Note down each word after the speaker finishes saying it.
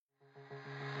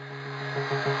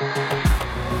Welcome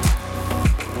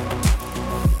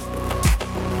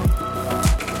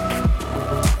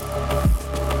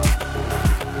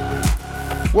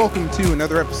to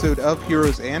another episode of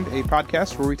Heroes and, a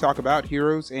podcast where we talk about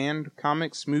heroes and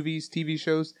comics, movies, TV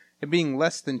shows, and being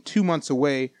less than 2 months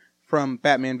away from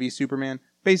Batman v Superman.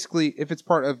 Basically, if it's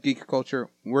part of geek culture,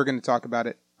 we're going to talk about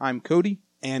it. I'm Cody.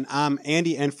 And I'm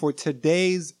Andy, and for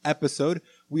today's episode,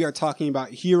 we are talking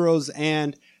about heroes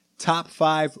and top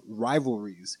 5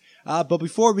 rivalries. But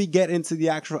before we get into the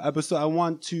actual episode, I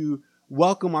want to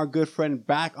welcome our good friend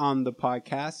back on the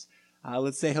podcast.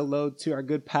 Let's say hello to our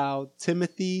good pal,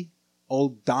 Timothy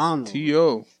O'Donnell.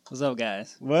 T.O. What's up,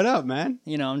 guys? What up, man?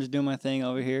 You know, I'm just doing my thing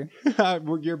over here.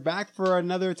 You're back for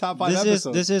another top 5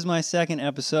 episode. This is my second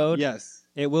episode. Yes.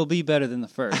 It will be better than the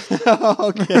first.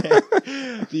 Okay.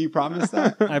 Do you promise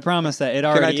that? I promise that. It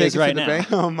already is right now.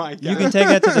 Bank? Oh, my God. You can take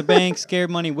that to the bank. Scared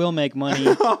money will make money.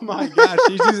 Oh, my gosh.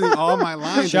 She's using all my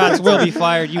lines. Shots will be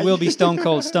fired. You will be stone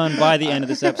cold stunned by the end of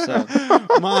this episode.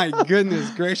 My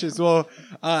goodness gracious. Well,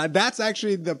 that's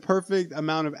actually the perfect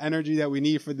amount of energy that we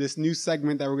need for this new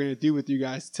segment that we're going to do with you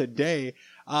guys today.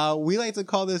 We like to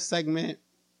call this segment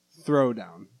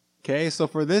Throwdown. Okay, so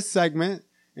for this segment,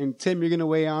 and Tim, you're going to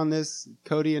weigh on this.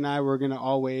 Cody and I, we're going to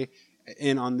all weigh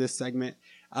in on this segment.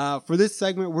 For this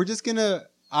segment,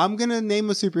 I'm going to name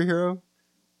a superhero.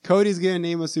 Cody's going to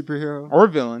name a superhero. Or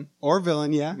villain. Or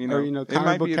villain, yeah.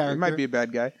 Comic book character. It might be a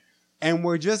bad guy. And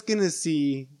we're just going to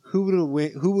see who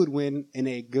would win in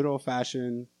a good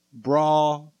old-fashioned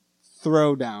brawl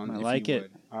throwdown. I like it.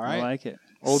 All right? I like it.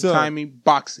 Old-timey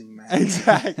boxing match.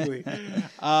 Exactly.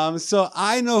 So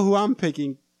I know who I'm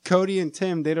picking. Cody and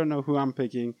Tim, they don't know who I'm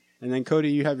picking. And then,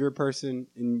 Cody, you have your person,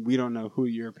 and we don't know who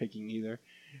you're picking either.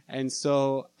 And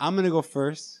so I'm going to go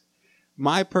first.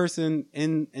 My person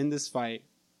in this fight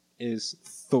is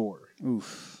Thor.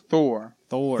 Oof. Thor.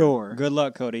 Good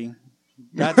luck, Cody.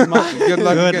 That's my Good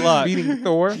luck, Good luck. beating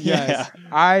Thor. Yes.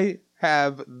 I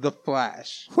have the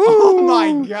Flash. Oh,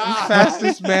 my God.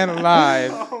 Fastest man alive.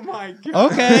 Oh, my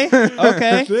God.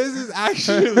 Okay. This is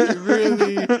actually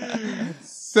really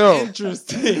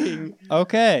interesting.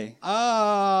 Okay.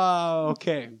 Oh,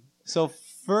 okay. So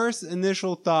first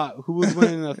initial thought, who would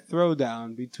win in a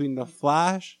throwdown between the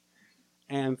Flash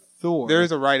and Thor? There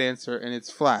is a right answer, and it's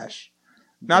Flash.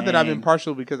 Not that I'm Dang.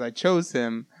 impartial because I chose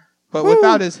him, but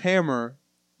without his hammer,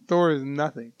 Thor is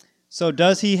nothing. So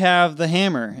does he have the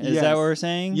hammer? Is Yes. that what we're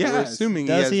saying? Yes. We're assuming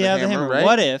Does he have the hammer? right?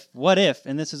 What if,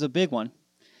 and this is a big one,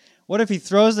 what if he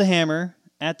throws the hammer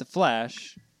at the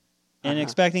Flash and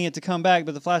expecting it to come back,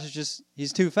 but the Flash is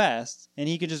he's too fast, and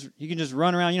he can just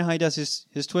run around. You know how he does his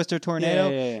twister tornado?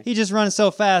 Yeah. He just runs so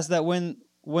fast that when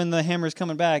the hammer's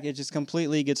coming back, it just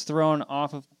completely gets thrown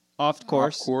off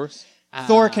course. Of course.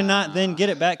 Thor cannot then get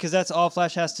it back because that's all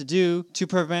Flash has to do to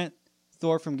prevent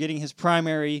Thor from getting his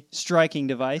primary striking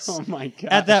device. Oh, my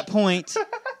God. At that point,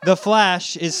 the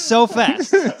Flash is so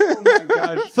fast. Oh, my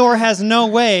God. Thor has no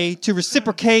way to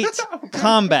reciprocate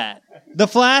combat. The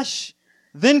Flash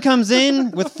then comes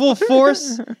in with full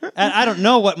force at I don't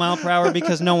know what mile per hour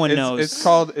because no one knows. It's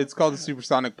called the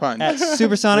supersonic punch. At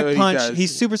supersonic That's what he punch. does. He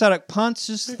supersonic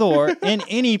punches Thor in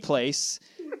any place.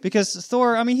 Because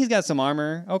Thor, I mean, he's got some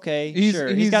armor. Okay, sure.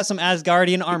 He's got some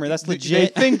Asgardian armor. That's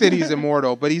legit. They think that he's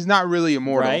immortal, but he's not really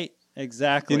immortal. Right?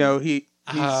 Exactly. You know, he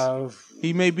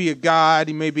may be a god,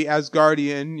 he may be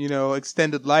Asgardian,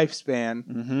 extended lifespan.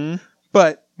 Mm-hmm.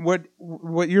 But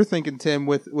what you're thinking, Tim,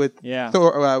 with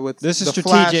Thor, with this is the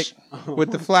strategic. Flash,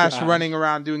 with the Flash running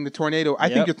around doing the tornado, I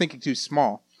think you're thinking too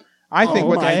small. I think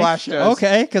what the Flash does.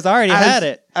 Okay, because I already had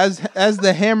it. As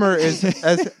the hammer is,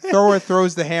 as Thor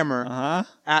throws the hammer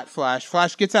at Flash,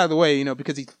 Flash gets out of the way,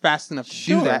 because he's fast enough to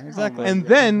do that. Exactly. And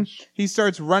then he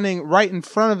starts running right in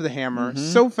front of the hammer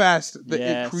so fast that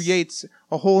it creates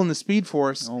a hole in the Speed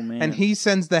Force. Oh, man. And he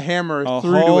sends the hammer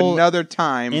through to hole another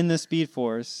time. In the Speed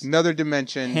Force. Another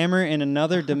dimension. Hammer in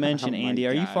another dimension, Andy.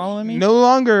 Are you following me? No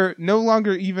longer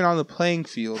even on the playing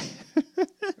field.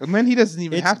 And then he doesn't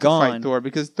even have to fight Thor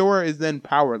because Thor is then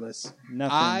powerless.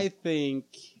 Nothing. I think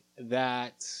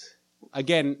that,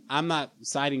 again, I'm not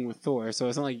siding with Thor, so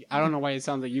it's not like, I don't know why it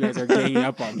sounds like you guys are ganging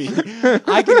up on me.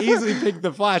 I could easily pick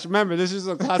the Flash. Remember, this is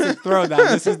a classic throwdown.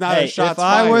 This is not a shots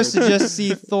fired. If I was to just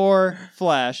see Thor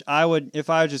Flash,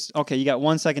 okay, you got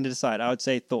 1 second to decide. I would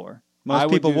say Thor. Most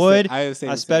people would,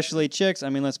 especially chicks. I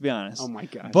mean, let's be honest. Oh my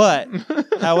God. But,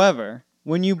 however,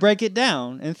 when you break it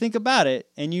down and think about it,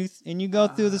 and you go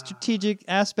through the strategic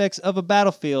aspects of a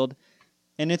battlefield,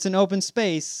 and it's an open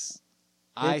space,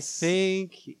 I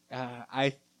think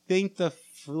the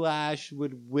Flash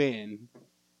would win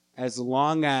as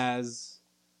long as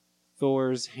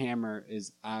Thor's hammer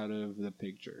is out of the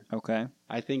picture. Okay.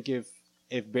 I think if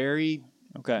Barry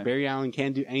Allen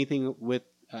can't do anything with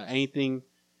anything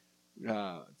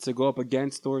to go up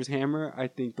against Thor's hammer, I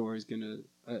think Thor is gonna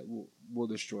will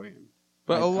destroy him.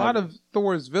 But a lot of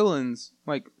Thor's villains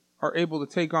are able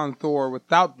to take on Thor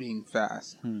without being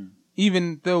fast,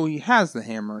 even though he has the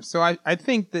hammer. So I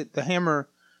think that the hammer,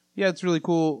 it's really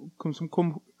cool.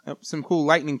 Some cool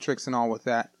lightning tricks and all with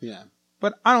that. Yeah.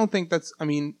 But I don't think that's. I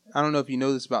mean, I don't know if you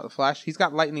know this about the Flash. He's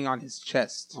got lightning on his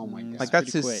chest. Oh my god!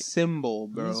 That's his symbol,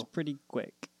 bro. He's pretty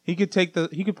quick. He could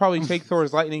probably take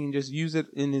Thor's lightning and just use it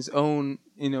in his own,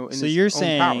 So you're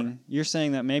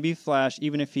saying that maybe Flash,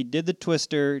 even if he did the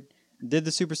Twister, did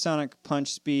the supersonic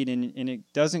punch speed, and it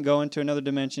doesn't go into another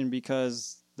dimension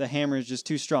because the hammer is just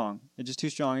too strong. It's just too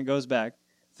strong. It goes back.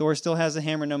 Thor still has the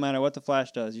hammer no matter what the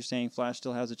Flash does. You're saying Flash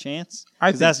still has a chance?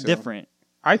 I think that's so. different.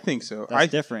 I think so.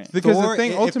 That's different. Because Thor, the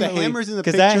thing ultimately, if the hammer's in the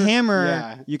because picture, that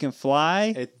hammer, you can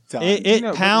fly.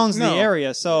 It pounds the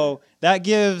area, so that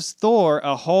gives Thor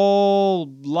a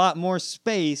whole lot more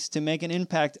space to make an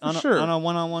impact on a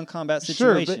one-on-one combat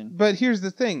situation. Sure, but here's the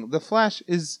thing: the Flash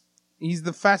he's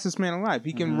the fastest man alive.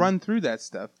 He can run through that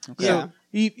stuff. Okay. So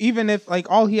even if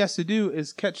all he has to do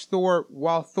is catch Thor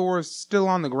while Thor's still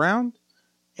on the ground,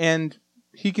 and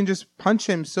he can just punch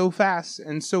him so fast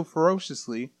and so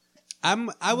ferociously.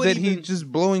 He's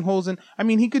just blowing holes in. I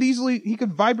mean, he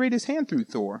could vibrate his hand through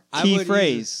Thor. Key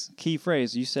phrase.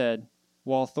 You said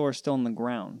while Thor's still on the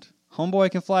ground. Homeboy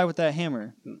can fly with that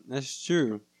hammer. That's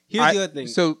true. Here's the other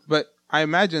thing. But I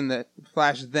imagine that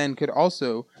Flash then could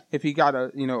also, if he got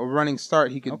a running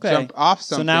start, he could jump off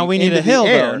something. So now we need a hill,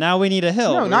 though. Now we need a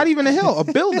hill. No, not even a hill.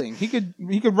 A building. He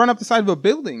could run up the side of a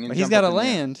building. But he's got to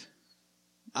land.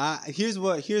 Here's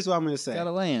what I'm going to say. Got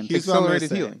to land. Here's what I'm going to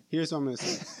say. Here's what I'm going to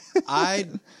say.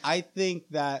 I think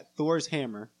that Thor's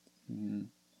hammer,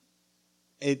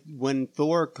 when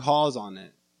Thor calls on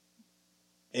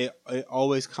it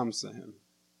always comes to him.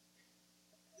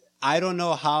 I don't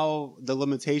know how the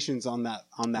limitations on that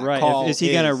call is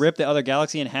he going to rip the other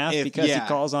galaxy in half because he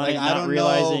calls on it, not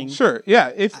realizing? Sure,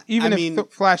 yeah. If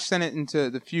Flash sent it into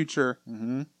the future,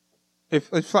 if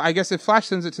Flash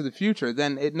sends it to the future,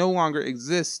 then it no longer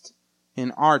exists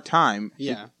in our time.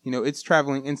 Yeah. It's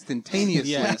traveling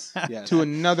instantaneously to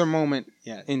another moment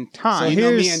in time.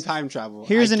 So me and time travel.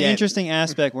 Here's an interesting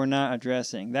aspect we're not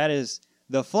addressing. That is,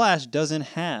 the Flash doesn't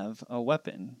have a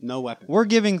weapon. No weapon. We're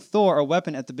giving Thor a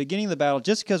weapon at the beginning of the battle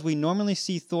just because we normally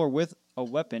see Thor with a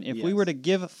weapon. If we were to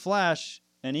give Flash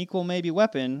an equal maybe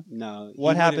weapon,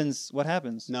 what happens?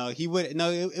 No, he would. No,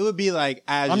 it would be like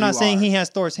I'm not saying he has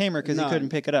Thor's hammer because he couldn't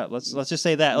pick it up. Let's just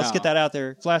say that. Let's get that out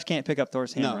there. Flash can't pick up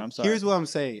Thor's hammer. I'm sorry. Here's what I'm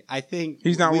saying. I think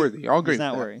he's not worthy. I'll agree. He's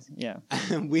not worthy. Yeah.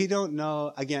 We don't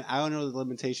know. Again, I don't know the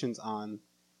limitations on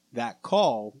that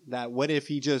call. That what if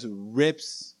he just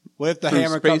rips? What if the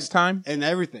hammer comes time and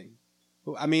everything?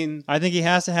 I mean, I think he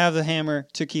has to have the hammer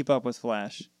to keep up with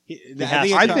Flash.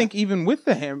 I think even with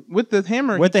the hammer,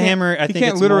 I think he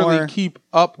can't literally keep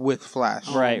up with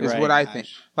Flash. Right, is what I think.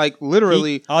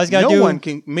 Literally, one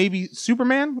can. Maybe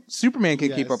Superman can keep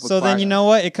up with Flash. So then you know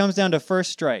what? It comes down to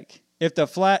first strike.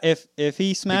 If if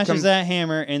he smashes that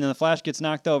hammer and then the Flash gets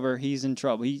knocked over, he's in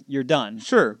trouble. You're done.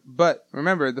 Sure, but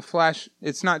remember the Flash.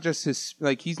 It's not just his.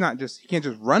 He can't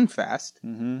just run fast.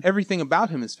 Everything about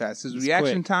him is fast. His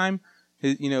reaction time.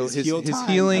 His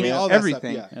healing,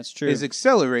 everything That's true. is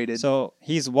accelerated. So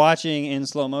he's watching in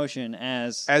slow motion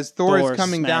as Thor is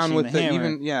coming down with the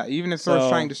hammer. Even if Thor's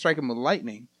trying to strike him with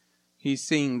lightning, he's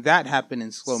seeing that happen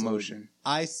in slow motion.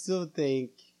 I still think.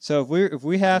 So if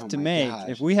we have to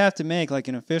make like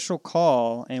an official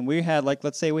call, and we had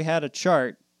let's say we had a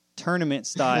chart tournament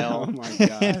style. Oh my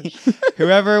gosh!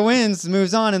 Whoever wins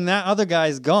moves on, and that other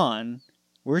guy's gone.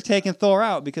 We're taking Thor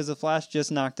out because the Flash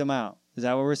just knocked him out. Is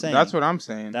that what we're saying? That's what I'm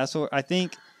saying. That's what I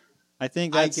think. I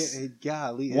think that's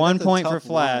golly, 1 point for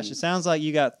Flash. It sounds like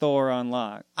you got Thor on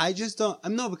lock. I just don't.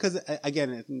 No, because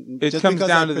again, it comes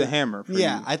down to the hammer. For you.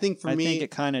 I think me, I think it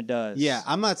kind of does. Yeah,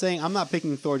 I'm not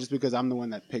picking Thor just because I'm the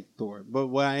one that picked Thor. But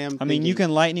what I am, mean, you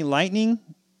can lightning.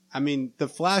 I mean, the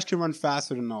Flash can run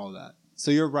faster than all of that.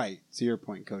 So you're right. To your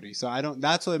point, Cody. So I don't.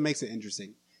 That's what makes it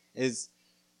interesting. Is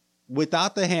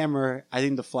without the hammer, I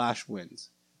think the Flash wins.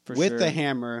 With the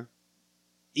hammer.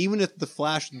 Even if the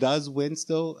Flash does win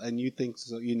still, and you think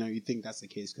so, you think that's the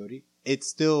case, Cody. It's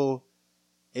still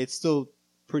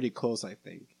pretty close, I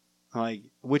think.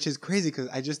 Which is crazy because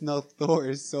I just know Thor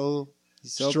is so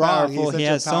strong. Powerful. He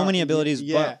has so many abilities,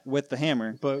 but with the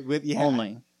hammer, but with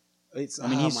only. It's, I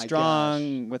mean, he's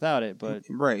strong without it, but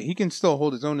Right, he can still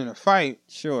hold his own in a fight.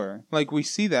 sure. Like we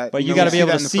see that, But you got to we be able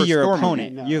that to in the see first your Thor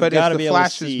opponent. movie. You've But got if to be the able to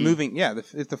Flash see. is moving,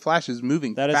 if the Flash is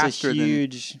moving That is faster a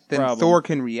huge than problem. Thor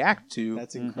can react to,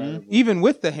 That's incredible. even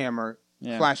with the hammer,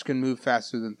 Yeah. Flash can move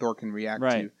faster than Thor can react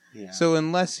Right. to. Yeah. So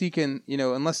unless he can,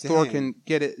 unless Thor can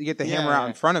get the hammer out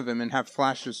in front of him and have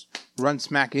Flash just run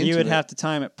smack into it, He would have to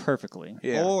time it perfectly.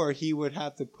 Yeah. Or he would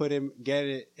have to get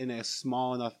it in a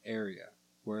small enough area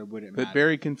where it wouldn't matter. But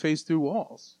Barry can phase through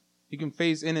walls. He can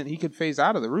phase in and he could phase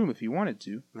out of the room if he wanted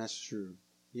to. That's true.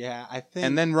 Yeah, I think.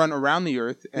 And then run around the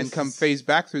Earth and come phase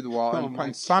back through the wall Oh and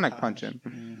my Sonic gosh. punch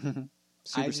him.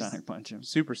 Supersonic punch him.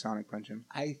 Supersonic punch him.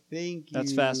 I think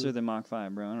That's faster than Mach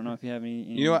 5, bro. I don't know if you have any.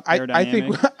 You know what? I think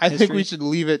aerodynamic we history. should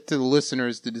leave it to the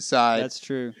listeners to decide. That's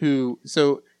true. Who?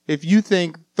 So if you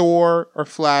think Thor or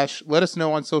Flash, let us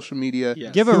know on social media. Yeah.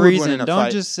 Give who a would win reason. in a Don't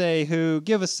fight. just say who.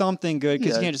 Give us something good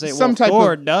because Yeah, you can't just say some well, type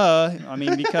Thor, of- duh. I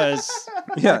mean, because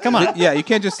Yeah, Come on. Yeah, you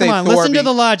can't just say come on, Thor. listen to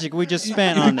the logic we just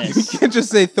spent on You this. can't just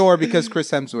say Thor because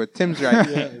Chris Hemsworth. Tim's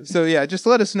right. So yeah, just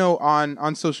let us know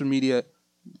on social media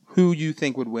who you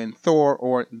think would win, Thor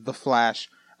or the Flash,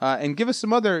 and give us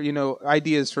some other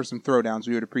ideas for some throwdowns.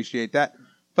 We would appreciate that.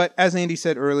 But as Andy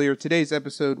said earlier, today's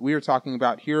episode we are talking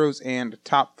about heroes and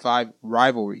top 5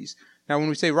 rivalries. Now, when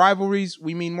we say rivalries,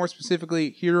 we mean more specifically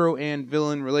hero and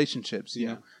villain relationships. You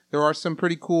know, there are some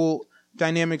pretty cool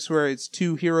dynamics where it's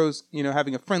two heroes,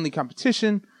 having a friendly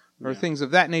competition or things of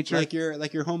that nature. like your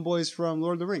homeboys from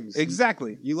Lord of the Rings.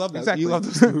 Exactly. You love that. Exactly. You love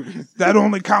those movies. That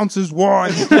only counts as one.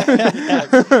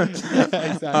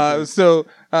 Exactly.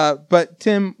 But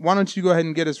Tim, why don't you go ahead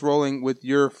and get us rolling with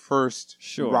your first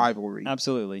Sure. rivalry?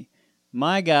 Absolutely.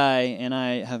 My guy, and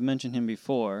I have mentioned him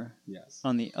before Yes.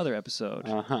 on the other episode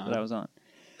Uh-huh. that I was on.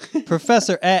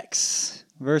 Professor X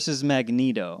versus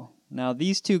Magneto. Now,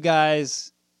 these two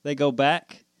guys, they go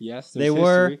back. Yes. They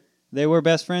were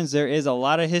best friends. There is a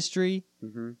lot of history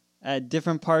Mm-hmm. at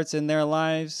different parts in their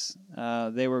lives.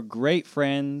 They were great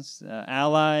friends,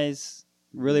 allies,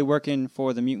 really working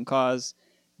for the mutant cause.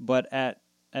 But at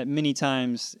many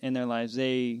times in their lives,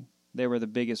 they were the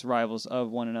biggest rivals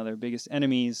of one another, biggest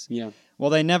enemies. Yeah.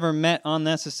 Well, they never met on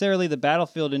necessarily the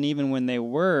battlefield, and even when they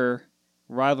were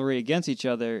rivalry against each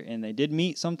other, and they did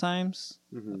meet sometimes.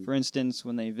 Mm-hmm. For instance,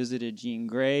 when they visited Jean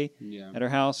Grey Yeah. at her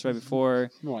house right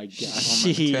before Oh my gosh.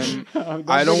 she Tim,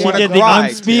 I don't want to did the cry.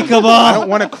 unspeakable, Tim. I don't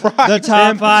want to cry. the top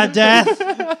Tim. 5 death.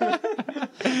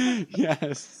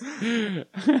 Yes.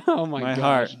 Oh my My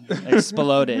gosh. heart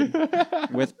exploded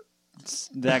with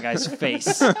that guy's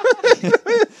face.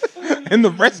 And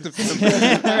the rest of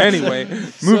them. Anyway,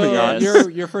 moving on.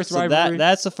 Your first So rivalry.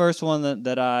 that's the first one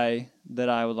that I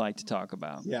would like to talk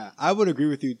about. Yeah, I would agree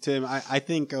with you, Tim. I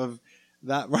think of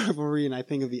that rivalry, and I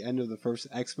think of the end of the first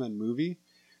X-Men movie,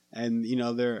 and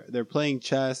they're playing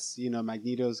chess.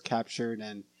 Magneto's captured,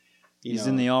 and He's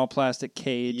in the all plastic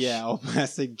cage. all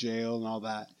plastic jail and all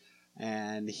that,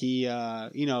 and he,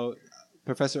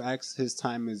 Professor X, his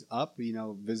time is up.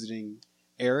 Visiting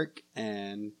Eric,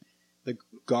 and the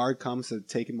guard comes to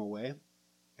take him away.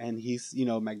 And he's,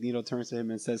 Magneto turns to him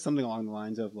and says something along the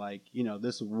lines of like,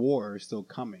 this war is still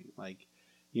coming. Like,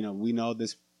 we know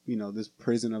this, this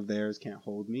prison of theirs can't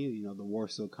hold me. The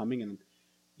war's still coming, and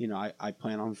I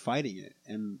plan on fighting it.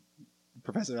 And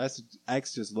Professor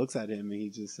X just looks at him and he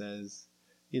just says,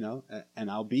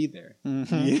 and I'll be there. Mhm.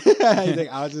 He's like,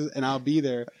 I'll be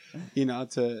there,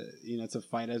 to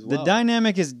fight as well. The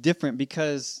dynamic is different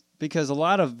because a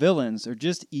lot of villains are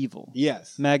just evil.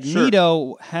 Yes.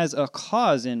 Magneto has a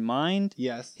cause in mind.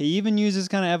 Yes. He even uses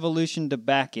kind of evolution to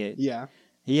back it. Yeah.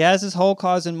 He has his whole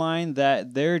cause in mind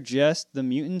that they're just the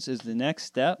mutants is the next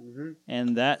step, Mm-hmm.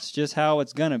 and that's just how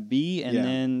it's gonna be. And Yeah.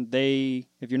 then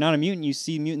if you're not a mutant, you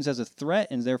see mutants as a threat,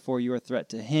 and therefore you're a threat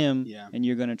to him, Yeah. and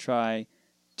you're gonna try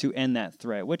to end that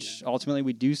threat, which ultimately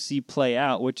we do see play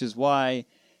out, which is why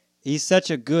he's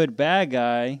such a good bad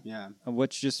guy, Yeah.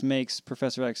 which just makes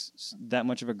Professor X that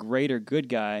much of a greater good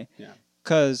guy. Yeah.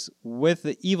 Because with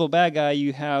the evil bad guy,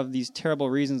 you have these terrible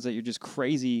reasons that you're just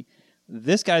crazy.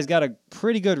 This guy's got a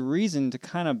pretty good reason to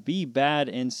kind of be bad,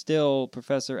 and still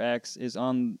Professor X is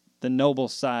on the noble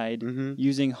side, Mhm.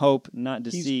 using hope, not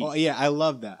deceit. I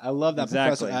love that. I love that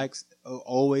Exactly. Professor X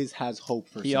always has hope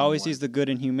for He someone. always sees the good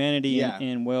in humanity, Yeah.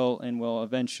 and will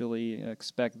eventually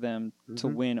expect them to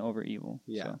Mhm. win over evil.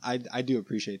 Yeah, So. I do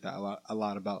appreciate that a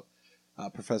lot about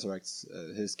Professor X.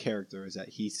 His character is that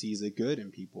he sees the good in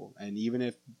people, and even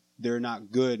if they're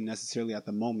not good necessarily at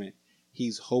the moment,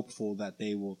 he's hopeful that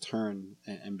they will turn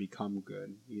and become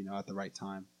good, at the right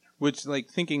time. Which, like,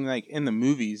 thinking like in the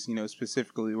movies,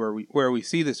 specifically where we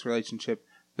see this relationship,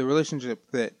 the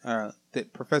relationship that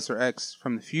that Professor X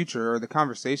from the future, or the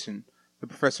conversation that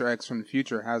Professor X from the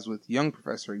future has with young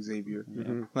Professor Xavier,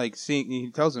 like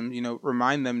he tells him,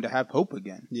 remind them to have hope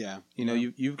again. Yeah.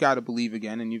 You've got to believe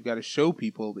again, and you've got to show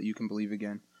people that you can believe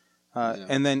again.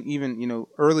 And then even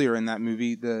earlier in that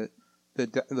movie, the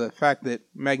fact that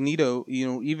Magneto,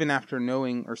 even after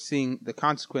knowing or seeing the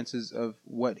consequences of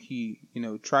what he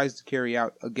tries to carry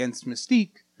out against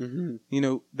Mystique,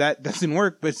 that doesn't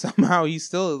work. But somehow he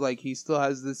still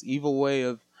has this evil way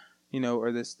of,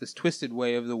 or this twisted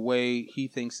way of the way he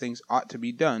thinks things ought to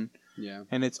be done. Yeah.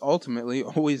 And it's ultimately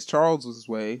always Charles's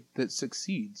way that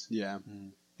succeeds. Yeah.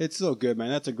 It's so good, man.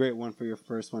 That's a great one for your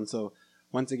first one. So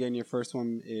once again, your first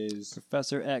one is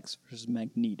Professor X versus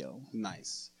Magneto.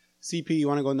 Nice. CP, you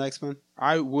want to go next, man?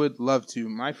 I would love to.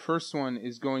 My first one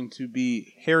is going to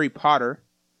be Harry Potter,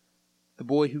 the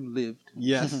boy who lived.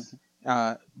 Yes.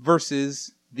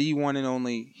 Versus the one and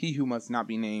only He Who Must Not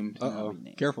Be Named. Uh-oh.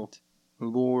 Careful.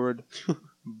 Lord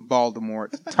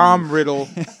Voldemort. Tom Riddle.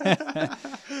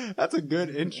 That's a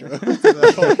good intro to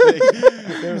the whole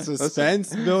thing. There's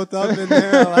suspense built up in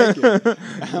there.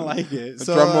 I like it.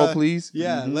 So, drum roll, please.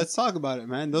 Yeah, let's talk about it,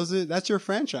 man. That's your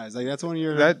franchise. Like, that's one of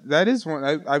your... That is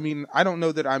one. I mean, I don't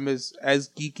know that I'm as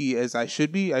geeky as I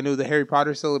should be. I know the Harry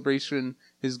Potter celebration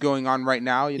is going on right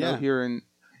now, here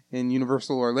in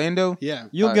Universal Orlando. Yeah.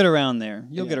 You'll get around there.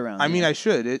 You'll get around there. I mean, I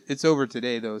should. It's over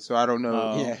today, though, so I don't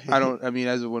know. Oh. I mean,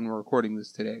 as of when we're recording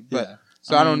this today. But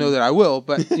so I don't know that I will.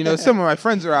 But, some of my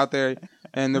friends are out there,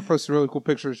 and they're posting really cool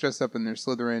pictures dressed up in their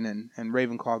Slytherin and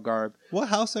Ravenclaw garb. What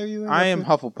house are you in? I am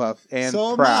Hufflepuff and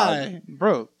so proud. Am I.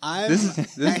 Bro, this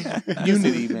is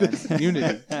unity, man.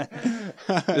 Unity.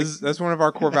 That's one of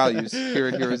our core values here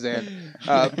at Heroes and.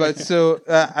 But so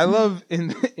I love in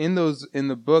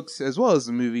the books as well as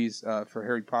the movies for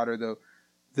Harry Potter, though,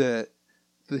 the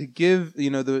give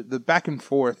the back and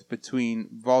forth between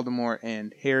Voldemort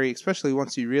and Harry, especially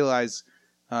once you realize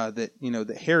that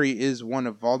Harry is one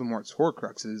of Voldemort's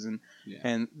Horcruxes,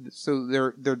 and so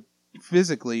they're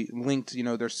physically linked.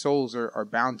 Their souls are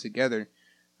bound together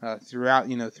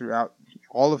throughout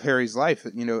all of Harry's life.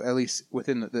 At least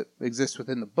within that exists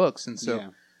within the books, and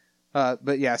so.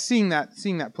 But yeah, seeing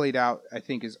that played out, I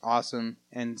think, is awesome,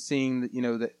 and seeing that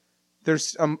that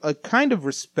there's a kind of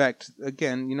respect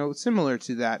again, similar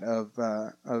to that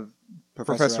of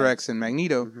Professor X and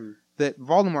Magneto that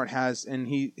Voldemort has, and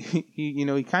he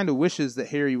kind of wishes that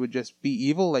Harry would just be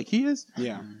evil like he is,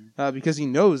 because he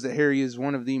knows that Harry is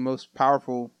one of the most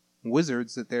powerful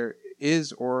wizards that there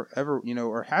is or ever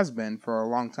or has been for a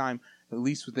long time, at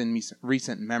least within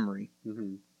recent memory.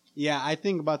 Yeah, I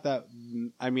think about that.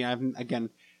 I mean,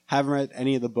 haven't read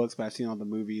any of the books, but I've seen all the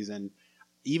movies, and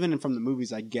even from the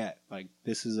movies, I get like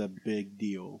this is a big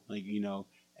deal. Like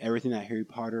everything that Harry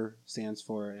Potter stands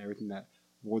for, and everything that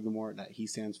Voldemort that he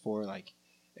stands for. Like,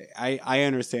 I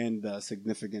understand the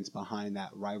significance behind that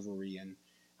rivalry, and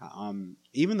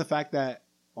even the fact that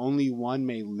only one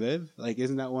may live. Like,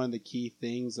 isn't that one of the key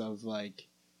things of like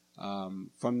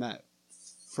from the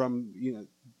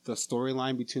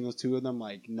storyline between those two of them,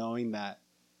 like knowing that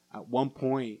at one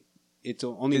point it's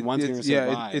only one's going to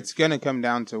survive. It's going to come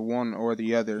down to one or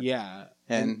the other. Yeah.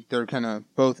 And they're going to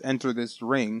both enter this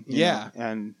ring. Yeah.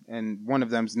 And one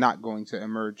of them's not going to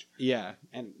emerge. Yeah.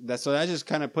 And that just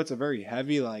kind of puts a very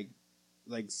heavy, like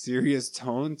serious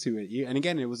tone to it. And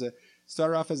again, it was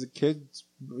started off as a kid's,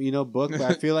 book, but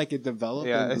I feel like it developed.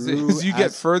 Yeah. And grew as you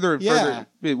get further and further,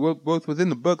 both within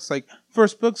the books, like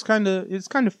first book's kind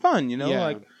of fun,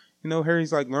 like.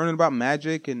 Harry's like learning about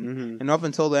magic, and up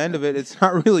until the end of it, it's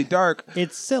not really dark.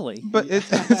 It's silly, but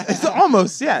it's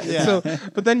almost So,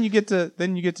 but then you get to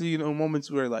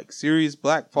moments where like Sirius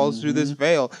Black falls through this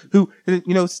veil. Who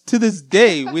to this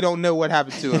day we don't know what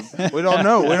happened to him. We don't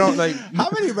know. We don't like how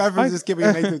many references can we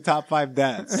make to top 5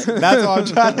 deaths? That's all I'm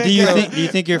trying to. Do you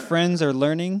think your friends are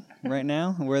learning right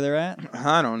now where they're at?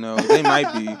 I don't know. They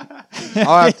might be.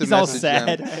 I'll have to He's all message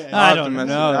sad. them. I don't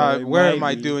know. Where am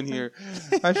I doing here?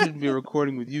 I shouldn't be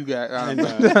recording with you guys.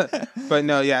 But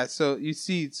no, yeah. So you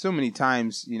see so many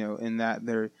times, in that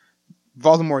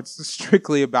Voldemort's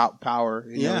strictly about power.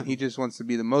 He just wants to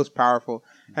be the most powerful,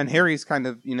 and Harry's kind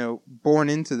of born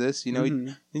into this.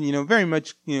 Very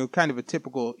much kind of a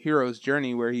typical hero's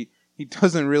journey where he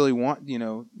doesn't really want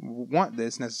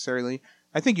this necessarily.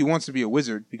 I think he wants to be a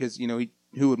wizard because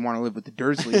who would want to live with the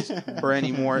Dursleys for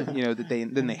any more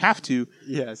than they have to.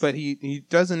 Yes, but he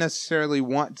doesn't necessarily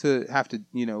want to have to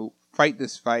fight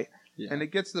this fight. Yeah. And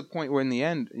it gets to the point where in the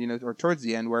end, or towards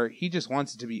the end, where he just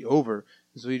wants it to be over.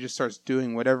 So he just starts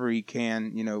doing whatever he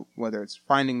can, whether it's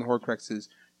finding the Horcruxes,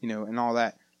 and all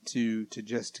that. to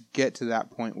just get to that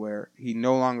point where he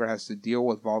no longer has to deal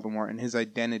with Voldemort, and his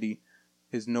identity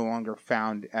is no longer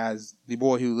found as the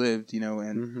boy who lived,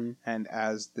 and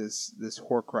as this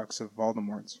Horcrux of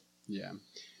Voldemort's. Yeah.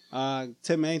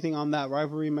 Tim, anything on that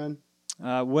rivalry, man?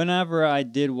 Whenever I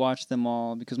did watch them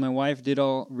all, because my wife did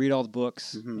read all the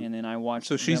books, and then I watched.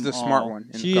 So she's them the all. smart one.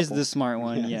 She is the smart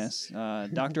one. Yes.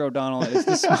 Dr. O'Donnell is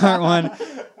the smart one.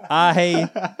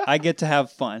 I get to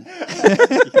have fun.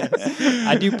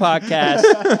 I do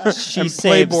podcasts. She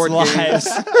saves lives.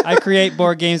 I create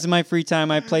board games in my free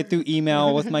time. I play through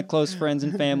email with my close friends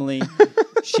and family.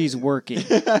 She's working.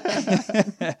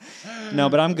 No,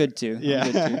 but I'm good too.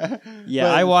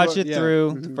 Yeah, I watched it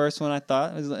through. The first one I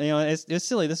thought was, it's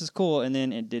silly. This is cool, and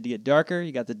then it did get darker.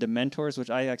 You got the Dementors, which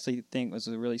I actually think was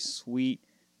a really sweet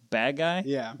bad guy.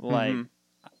 Yeah,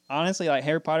 honestly, like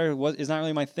Harry Potter is not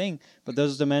really my thing, but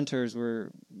those Dementors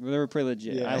were pretty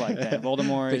legit. Yeah. I like that.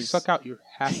 Voldemort. They suck out your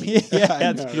happiness.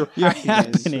 You're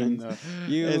happening.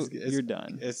 You're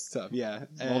done. It's tough. Yeah,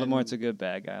 Voldemort's a good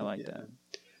bad guy. I like that.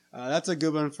 That's a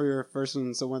good one for your first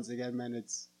one. So once again, man,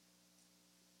 it's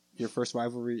your first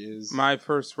rivalry is... My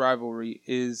first rivalry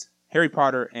is Harry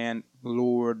Potter and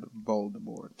Lord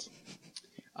Voldemort.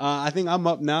 I think I'm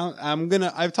up now.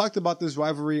 I've talked about this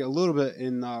rivalry a little bit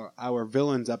in our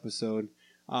villains episode.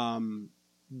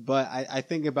 But I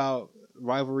think about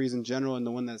rivalries in general, and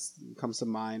the one that comes to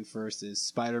mind first is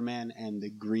Spider-Man and the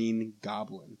Green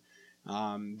Goblin.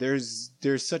 There's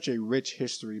such a rich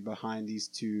history behind these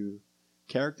two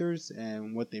characters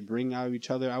and what they bring out of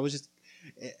each other. I was just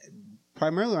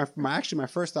primarily my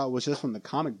first thought was just from the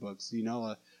comic books.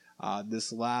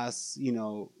 This last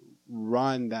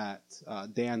run that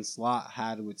Dan Slott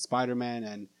had with Spider-Man,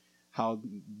 and how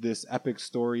this epic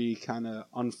story kind of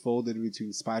unfolded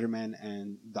between Spider-Man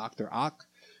and Dr. Ock.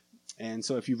 And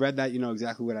so if you read that, you know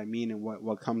exactly what I mean and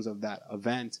what comes of that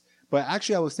event. But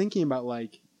actually I was thinking about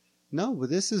but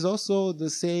this is also the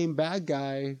same bad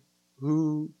guy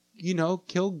who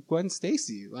killed Gwen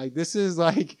Stacy. This is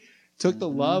took the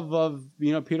love of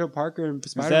Peter Parker and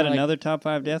Spider-Man. Is that another top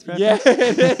 5 death reference? Yeah,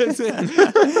 it is.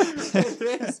 It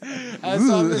is. And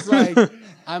so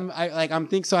I'm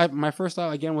just my first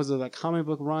thought again was a comic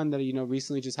book run that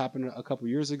recently just happened a couple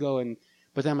years ago,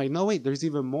 but then I'm like, no wait, there's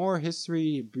even more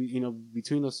history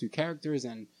between those two characters,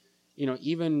 and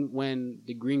even when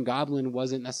the Green Goblin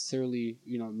wasn't necessarily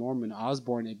Norman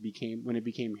Osborn, when it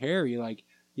became Harry,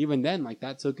 even then,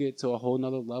 that took it to a whole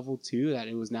nother level too, that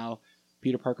it was now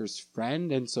Peter Parker's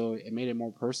friend, and so it made it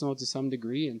more personal to some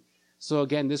degree. And so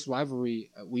again, this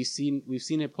rivalry, we've seen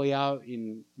it play out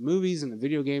in movies and the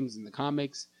video games and the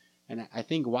comics, and I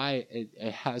think why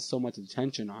it has so much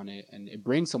attention on it and it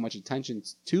brings so much attention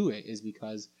to it is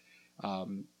because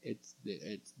it's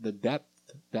the depth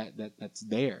that's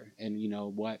there, and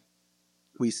what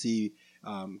we see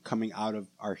coming out of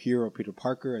our hero Peter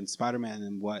Parker and Spider-Man,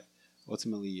 and what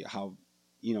ultimately how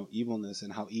evilness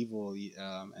and how evil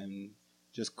and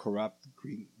just corrupt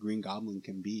Green Goblin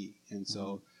can be. And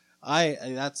so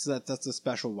that's a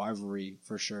special rivalry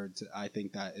for sure. I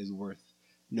think that is worth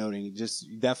noting. Just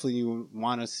definitely you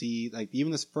want to see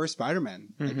even this first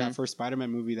Spider-Man, that first Spider-Man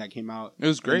movie that came out. It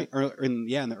was great. In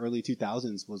the early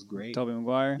 2000s was great. Tobey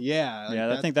Maguire.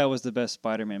 Yeah. I think that was the best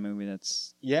Spider-Man movie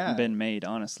that's been made,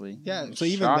 honestly. Yeah. So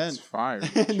even Shots then,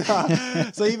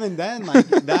 fired. So even then,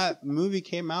 that movie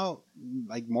came out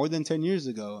more than 10 years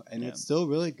ago, and it's still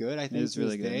really good. I think it's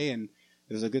really good. And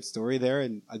there's a good story there,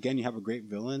 and again, you have a great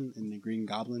villain in the Green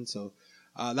Goblin. So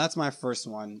that's my first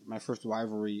one. My first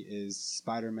rivalry is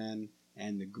Spider-Man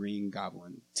and the Green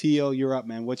Goblin. Tio, you're up,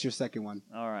 man. What's your second one?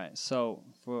 All right. So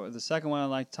for the second one I'd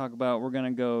like to talk about, we're going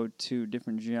to go to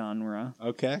different genre.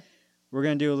 Okay. We're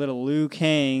going to do a little Liu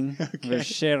Kang with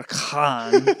Shere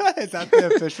Khan. Is that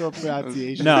the official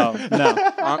pronunciation? No.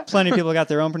 Plenty of people got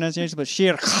their own pronunciation, but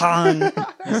Shere Khan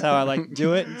is how I like to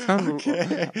do it.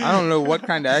 Okay. I don't know what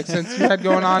kind of accents you had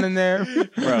going on in there.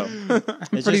 Bro.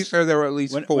 I'm pretty sure there were at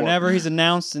least 4. Whenever he's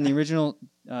announced in the original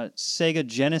Sega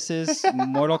Genesis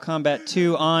Mortal Kombat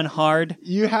 2 on hard.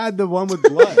 You had the one with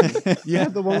blood. Yeah,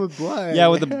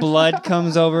 with the blood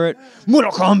comes over it.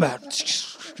 Mortal Kombat.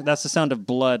 That's the sound of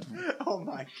blood. Oh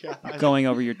my god! Going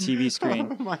over your TV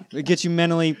screen. It gets you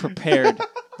mentally prepared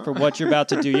for what you're about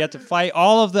to do. You have to fight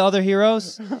all of the other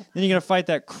heroes. Then you're gonna fight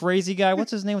that crazy guy.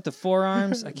 What's his name with the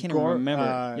forearms? I can't even remember.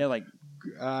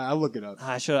 I'll look it up.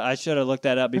 I should have looked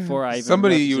that up before I even.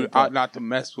 Somebody you ought not to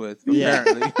mess with.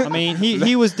 Apparently. I mean,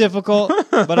 he was difficult,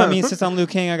 but I mean, since I'm Liu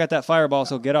Kang, I got that fireball.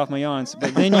 So get off my yawns.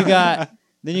 But then you got.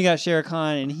 Then you got Shere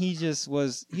Khan, and he's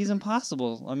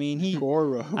impossible. I mean,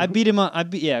 Goro. I beat him up.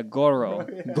 Goro.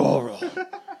 Goro.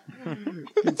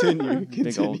 Continue.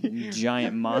 Big old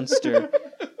giant monster.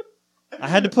 I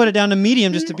had to put it down to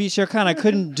medium just to beat Shere Khan. I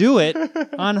couldn't do it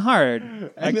on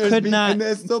hard. I could not. And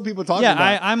there's still people talking Yeah,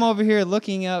 about I'm over here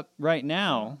looking up right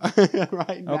now.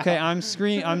 right now. Okay, I'm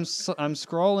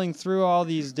scrolling through all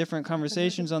these different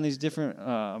conversations on these different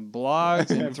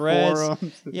blogs and threads.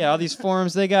 Forums. Yeah, all these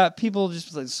forums. They got people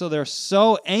just like, so they're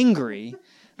so angry.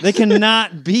 They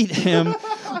cannot beat him.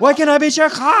 Why can't I beat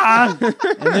Shere Khan?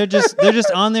 And they're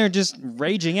just on there just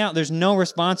raging out. There's no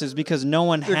responses because no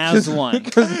one has one.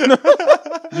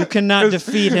 You cannot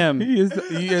defeat him. He is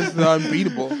the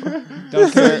unbeatable.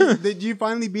 Don't care. Did you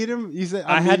finally beat him? You said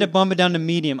I had to bump it down to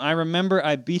medium. I remember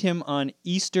I beat him on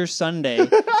Easter Sunday.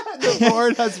 The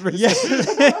Lord has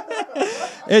risen.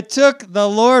 It took the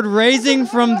Lord raising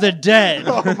from the dead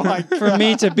for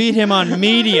me to beat him on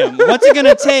medium. What's it going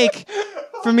to take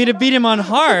for me to beat him on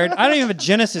hard? I don't even have a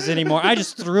Genesis anymore. I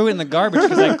just threw it in the garbage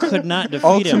because I could not defeat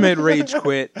him. Ultimate rage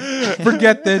quit.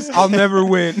 Forget this. I'll never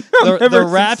win. The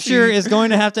rapture is going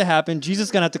to have to happen. Jesus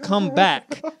is going to have to come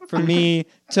back for me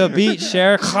to beat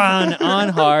Shere Khan on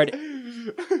hard.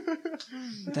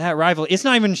 That rival. It's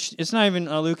not even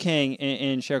Liu Kang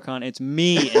and Shere Khan. It's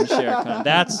me and Shere Khan.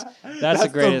 That's the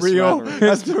greatest rivalry.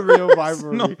 That's the real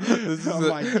rivalry. No, this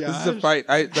is a fight.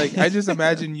 I just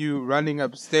imagine you running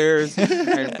upstairs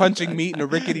and punching meat in a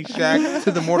rickety shack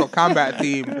to the Mortal Kombat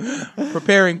theme,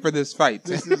 preparing for this fight.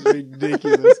 This is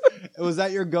ridiculous. Was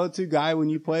that your go-to guy when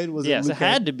you played? Was Yes, it it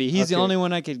had to be. He's the only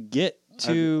one I could get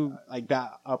to like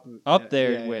that up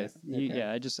there with.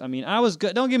 Okay. I was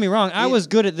good. Don't get me wrong. I was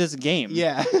good at this game.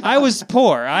 Yeah. I was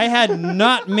poor. I had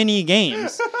not many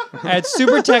games. I had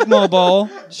Super Tecmo Bowl,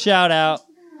 shout out,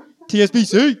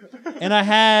 TSBC, and I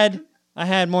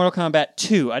had Mortal Kombat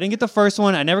 2. I didn't get the first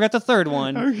one. I never got the third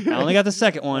one. Okay. I only got the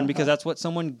second one because that's what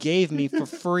someone gave me for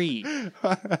free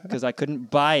because I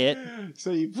couldn't buy it.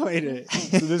 So you played it.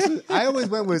 So I always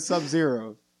went with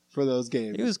Sub-Zero for those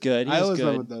games. He was good. I always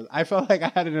went with those. I felt like I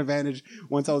had an advantage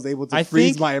once I was able to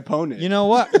freeze my opponent. You know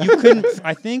what? You couldn't.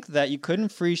 I think that you couldn't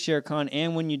freeze Shere Khan,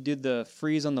 and when you did the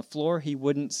freeze on the floor, he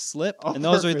wouldn't slip. And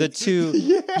those are the two.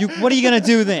 Yeah. What are you gonna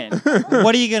do then?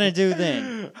 What are you gonna do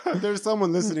then? There's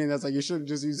someone listening that's like, you should have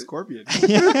just used Scorpion.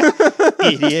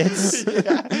 Idiots.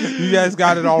 Yeah. You guys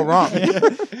got it all wrong.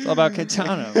 It's all about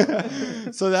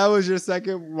Katana. So that was your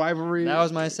second rivalry? That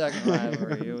was my second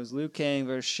rivalry. It was Liu Kang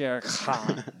versus Shere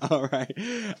Khan. All right.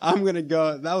 I'm going to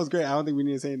go. That was great. I don't think we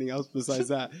need to say anything else besides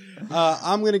that.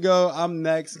 I'm going to go. I'm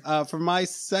next. For my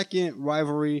second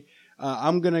rivalry,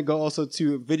 I'm going to go also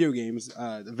to video games,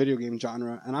 the video game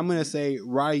genre. And I'm going to say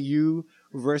Ryu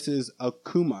versus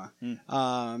Akuma.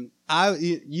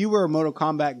 You were a Mortal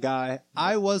Kombat guy.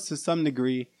 I was to some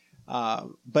degree.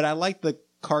 But I like the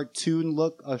cartoon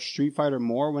look of Street Fighter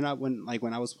more when I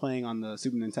was playing on the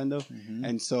Super Nintendo,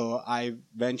 and so I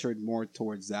ventured more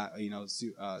towards that,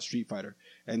 Street Fighter.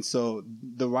 And so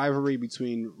the rivalry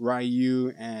between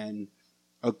Ryu and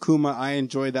Akuma, I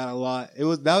enjoyed that a lot.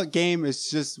 That game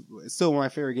is just still one of my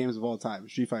favorite games of all time,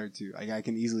 Street Fighter 2. Like I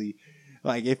can easily,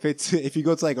 like if you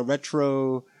go to like a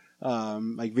retro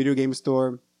like video game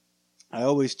store, I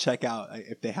always check out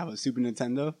if they have a Super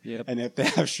Nintendo and if they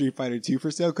have Street Fighter 2 for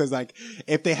sale. Because like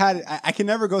if they had, I can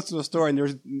never go to the store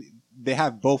and they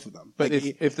have both of them. But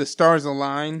like, if the stars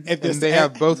align and they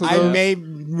have both of those, I may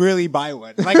really buy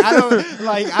one. Like I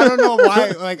don't know why.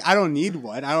 Like I don't need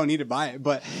one. I don't need to buy it.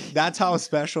 But that's how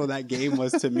special that game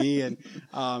was to me. And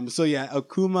so yeah,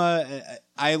 Akuma.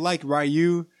 I like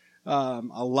Ryu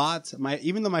a lot.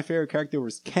 Even though my favorite character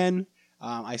was Ken,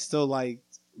 I still liked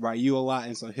Ryu a lot,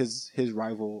 and so his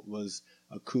rival was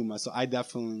Akuma. So I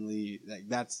definitely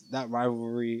that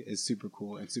rivalry is super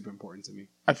cool and super important to me.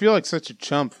 I feel like such a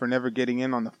chump for never getting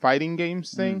in on the fighting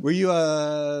games thing. Were you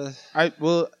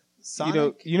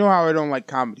Sonic? You know how I don't like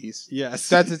comedies. Yes,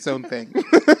 that's its own thing.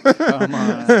 Come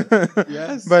on.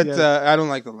 Yes, but yes. I don't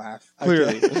like to laugh.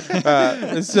 Clearly,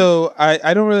 Okay. so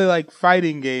I don't really like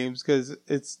fighting games because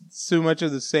it's so much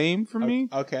of the same for me.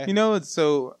 Okay, it's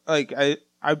so like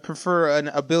I prefer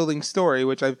a building story,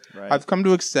 which I've come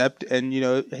to accept, and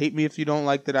hate me if you don't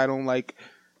like that. I don't like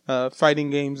fighting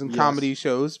games and comedy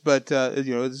shows, but this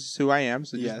is who I am,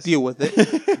 so just deal with it.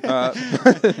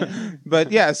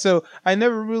 But yeah, so I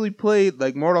never really played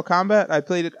like Mortal Kombat. I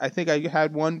played it. I think I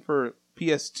had one for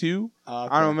PS2.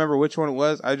 I don't remember which one it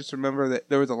was. I just remember that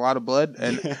there was a lot of blood,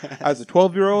 and as a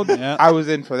 12-year-old, I was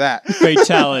in for that.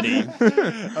 Fatality.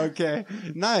 Okay,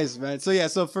 nice, man. So yeah,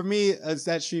 so for me, it's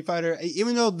that Street Fighter.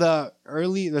 Even though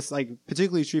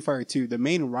particularly Street Fighter 2, the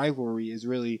main rivalry is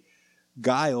really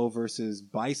Guile versus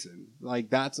Bison. Like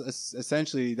that's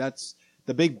essentially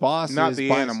the big boss Not is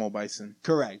the animal bison.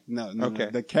 Correct. No. Okay.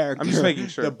 No, the character. I'm just making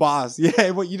sure. The boss.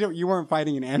 Yeah. Well, you weren't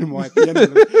fighting an animal at the end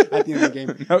of the game.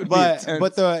 That would be But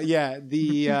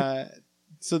intense.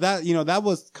 so that that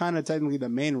was kind of technically the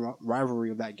main rivalry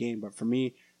of that game. But for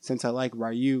me, since I like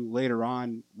Ryu, later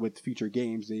on with future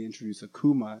games they introduced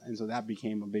Akuma, and so that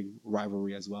became a big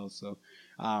rivalry as well. So,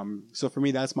 so for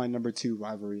me, that's my number 2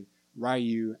 rivalry: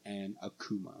 Ryu and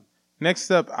Akuma.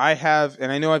 Next up, I have,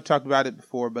 and I know I've talked about it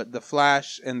before, but the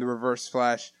Flash and the Reverse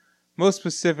Flash, most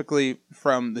specifically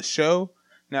from the show.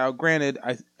 Now, granted,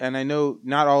 I know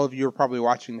not all of you are probably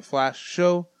watching the Flash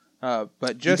show,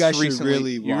 but just you guys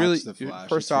recently, should really watch the Flash.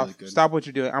 First it's off, really good. stop what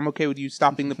you're doing. I'm okay with you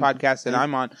stopping the podcast that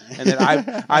I'm on, and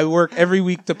that I work every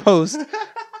week to post,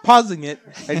 pausing it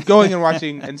and going and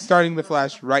watching and starting the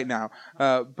Flash right now.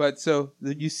 But so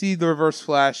you see the Reverse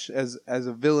Flash as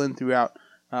a villain throughout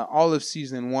all of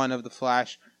season 1 of the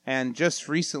Flash, and just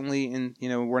recently,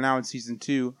 we're now in season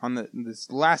 2. On this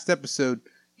last episode,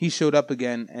 he showed up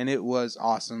again, and it was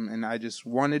awesome, and I just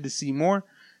wanted to see more.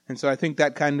 And so I think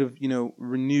that kind of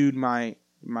renewed my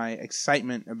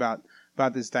excitement about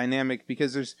this dynamic,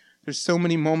 because there's so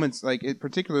many moments, like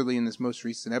particularly in this most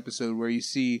recent episode, where you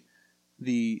see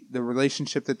the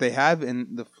relationship that they have,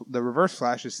 and the Reverse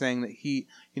Flash is saying that he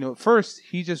at first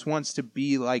he just wants to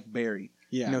be like Barry.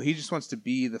 Yeah. He just wants to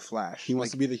be the Flash. He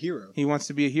wants to be the hero. He wants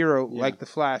to be a hero like the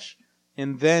Flash.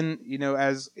 And then,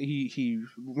 as he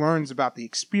learns about the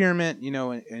experiment,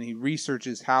 and he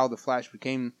researches how the Flash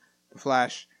became the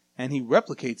Flash, and he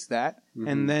replicates that,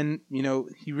 and then,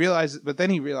 he realizes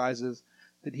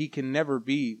that he can never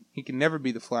be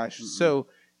the Flash. So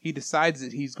he decides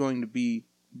that he's going to be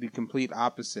the complete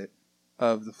opposite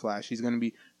of the Flash. He's going to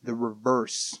be the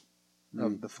reverse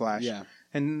of the Flash. Yeah.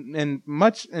 And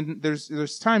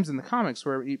there's times in the comics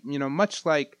where much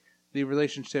like the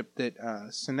relationship that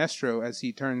Sinestro, as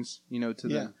he turns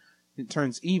it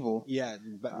turns evil. Yeah,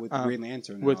 with Green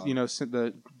Lantern. With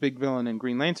the big villain in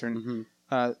Green Lantern.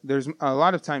 There's a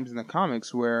lot of times in the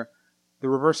comics where the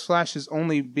Reverse Flash is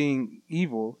only being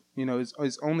evil.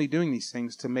 Is only doing these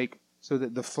things to make so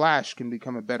that the Flash can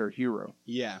become a better hero.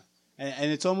 Yeah,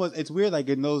 and it's weird, like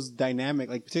in those dynamic,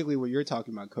 like particularly what you're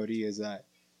talking about, Cody, is that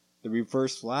the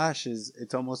Reverse Flash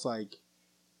it's almost like,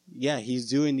 he's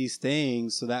doing these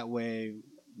things so that way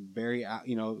Barry,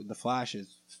 the Flash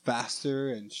is faster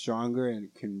and stronger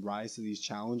and can rise to these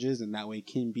challenges, and that way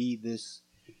can be this,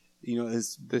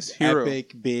 this hero.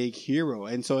 Epic big hero.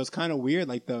 And so it's kind of weird,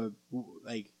 like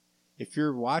if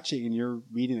you're watching and you're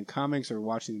reading the comics or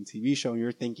watching the TV show and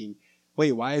you're thinking,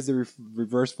 wait, why is the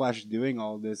Reverse Flash doing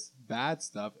all this bad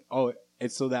stuff? Oh,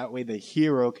 it's so that way the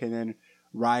hero can then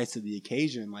rise to the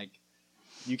occasion. Like,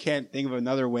 you can't think of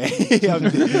another way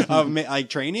of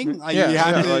training. Like, you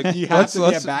have to be a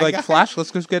bad guy. Flash,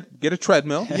 let's just get a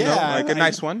treadmill. A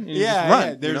nice one. And run.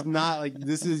 Yeah. There's not like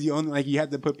this is the only you have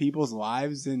to put people's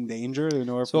lives in danger in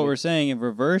order. So what we're saying, if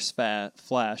Reverse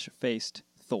Flash faced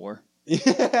Thor,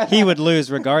 he would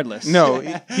lose regardless. No,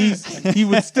 he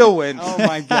would still win. Oh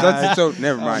my god!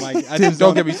 Never mind. Tim,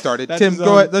 don't get me started. Tim,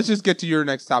 go ahead. Let's just get to your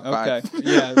next top 5. Okay.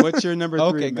 Yeah. What's your number 3?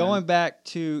 Okay, man? going back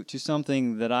to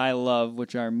something that I love,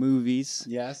 which are movies.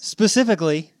 Yes.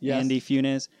 Specifically, yes. Andy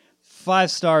Funes,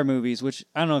 5-star movies. Which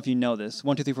I don't know if you know this.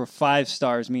 1, 2, 3, 4, 5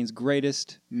 stars means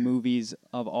greatest movies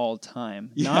of all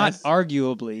time. Yes. Not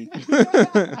arguably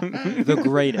the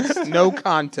greatest. No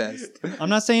contest. I'm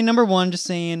not saying number 1, just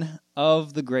saying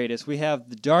of the greatest. We have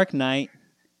The Dark Knight,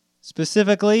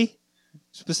 specifically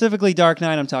Dark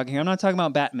Knight. I'm talking here. I'm not talking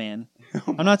about Batman.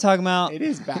 I'm not talking about. It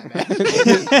is Batman.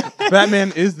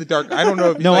 Batman is the Dark. I don't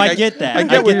know if no, I get that. I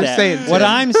get what you're saying. What Tim.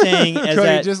 I'm saying is Cody,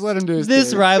 that just let him do his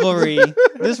this thing. rivalry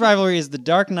is the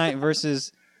Dark Knight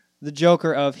versus the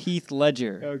Joker of Heath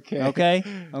Ledger. Okay.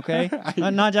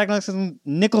 Not Jack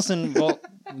Nicholson. Well,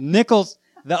 Nichols,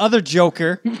 the other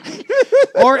Joker,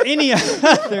 or any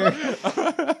other.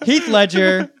 Heath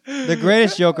Ledger, the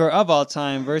greatest Joker of all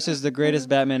time, versus the greatest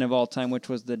Batman of all time, which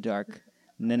was the Dark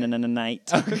Knight.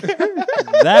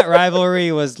 That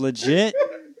rivalry was legit.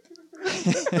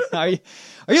 Are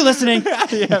you listening?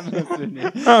 Yeah, I'm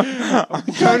listening.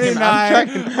 Tony and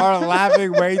I are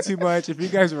laughing way too much. If you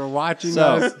guys were watching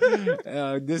us,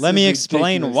 this let is me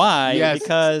explain ridiculous. why. Yes,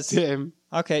 because Tim.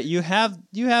 Okay, you have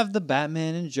the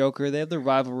Batman and Joker. They have the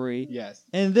rivalry. Yes.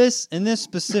 In this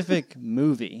specific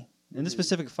movie, in this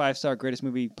specific 5-star greatest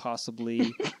movie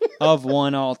possibly of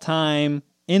one all time.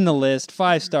 In the list,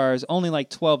 5 stars. Only like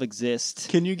 12 exist.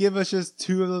 Can you give us just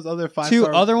 2 of those other 5-star? 2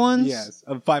 other ones? Yes,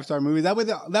 of 5-star movies. That way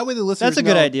the listeners. That's a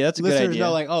good idea. That's a good idea. Listeners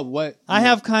know, like, oh, what? I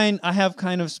have kind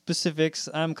of specifics.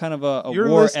 I'm kind of a Your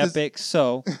war list is- epic,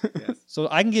 so Yes. so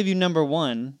I can give you number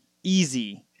 1,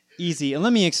 easy. Easy. And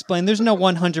let me explain. There's no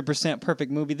 100%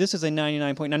 perfect movie. This is a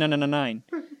 99.9999.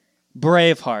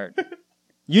 Braveheart.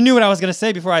 You knew what I was going to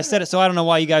say before I said it, so I don't know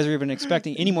why you guys are even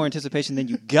expecting any more anticipation than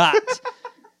you got.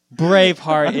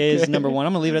 Braveheart is number one.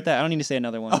 I'm going to leave it at that. I don't need to say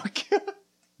another one. Okay.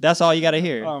 That's all you got to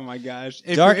hear. Oh my gosh!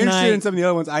 If Dark you're interested Knight. in some of the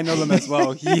other ones, I know them as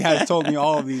well. He has told me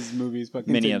all of these movies, but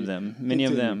Many continue.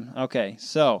 of them. Okay,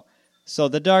 so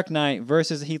The Dark Knight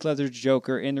versus Heath Ledger's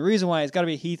Joker, and the reason why it's got to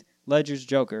be Heath Ledger's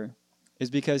Joker is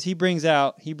because he brings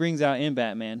out in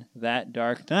Batman that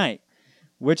Dark Knight,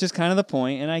 which is kind of the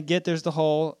point. And I get there's the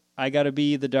whole I got to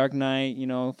be the Dark Knight,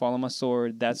 follow my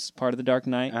sword. That's part of the Dark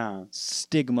Knight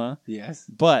stigma. Yes,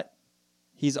 but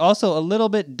he's also a little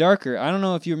bit darker. I don't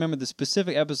know if you remember the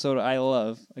specific episode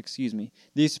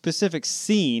the specific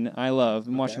scene I love.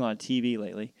 I'm watching a lot of TV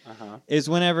lately. Is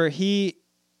whenever he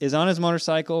is on his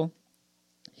motorcycle,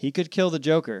 he could kill the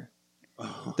Joker.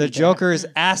 The Joker is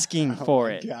asking for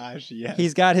it. Gosh, yes.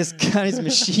 He's got his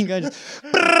machine gun.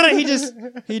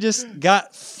 He just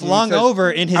got flung over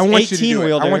in his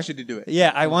 18-wheeler. I want you to do it.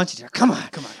 Yeah, I want you to. Come on.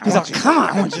 He's like, come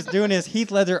on. Just doing his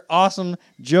Heath Ledger awesome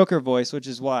Joker voice, which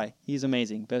is why he's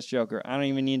amazing. Best Joker. I don't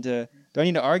even need to. Do I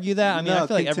need to argue that? I mean, I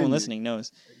feel like everyone listening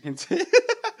knows. Do you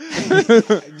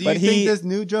think this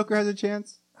new Joker has a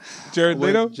chance? Jared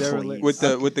Leto with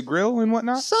the grill and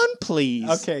whatnot. Son, please.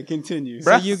 Okay, continue.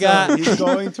 So you got he's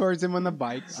going towards him on the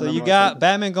bike. So you got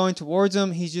Batman going towards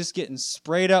him. He's just getting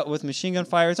sprayed up with machine gun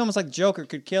fire. It's almost like Joker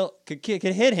could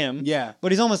hit him. Yeah,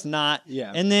 but he's almost not.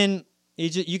 Yeah, and then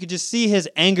you could just see his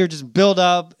anger just build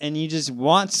up, and he just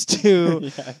wants to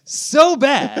so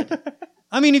bad.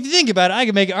 I mean, if you think about it, I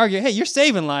could make an argument. Hey, you're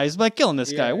saving lives by killing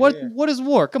this guy. What is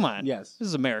war? Come on. Yes, this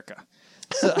is America.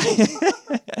 So,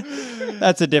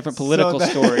 that's a different political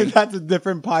story. That's a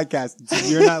different podcast.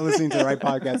 You're not listening to the right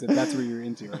podcast if that's what you're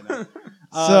into right now.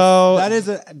 So that is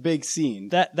a big scene.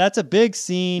 That's a big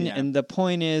scene, and the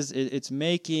point is,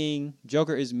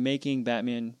 Joker is making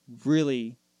Batman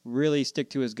really, really stick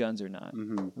to his guns or not.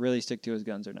 Really stick to his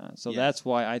guns or not. So that's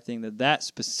why I think that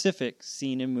specific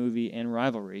scene in movie and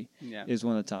Rivalry is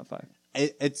one of the top 5.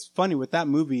 It's funny with that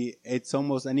movie. It's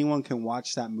almost anyone can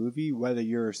watch that movie, whether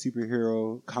you're a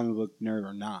superhero comic book nerd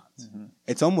or not.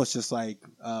 It's almost just like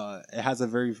it has a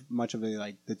very much of a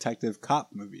like detective cop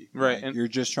movie, right? Like, and you're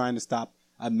just trying to stop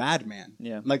a madman.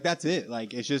 Yeah, like that's it.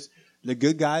 Like it's just the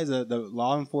good guys, the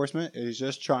law enforcement is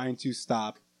just trying to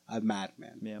stop a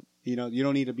madman. Yeah, you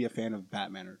don't need to be a fan of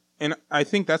Batman and I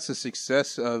think that's the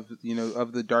success of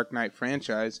the Dark Knight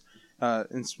franchise.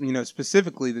 And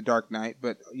specifically the Dark Knight,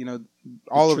 but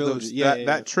all of those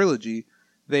that trilogy,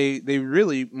 they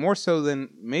really more so than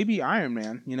maybe Iron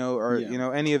Man,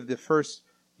 any of the first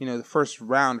first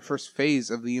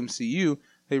phase of the MCU,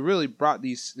 they really brought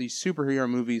these superhero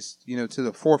movies to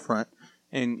the forefront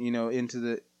and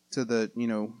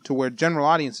to where general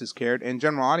audiences cared and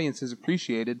general audiences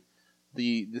appreciated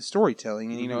the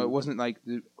storytelling, and it wasn't like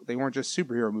they weren't just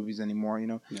superhero movies anymore.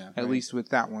 At least with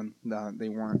that one, they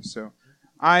weren't. So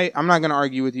I'm not going to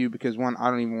argue with you because one,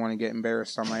 I don't even want to get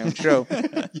embarrassed on my own show.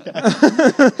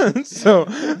 So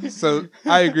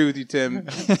I agree with you, Tim.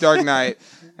 Dark Knight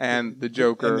and the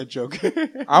Joker.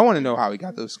 I want to know how he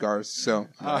got those scars. So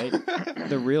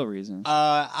the real reason.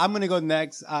 I'm going to go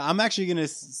next. I'm actually going to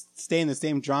stay in the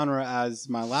same genre as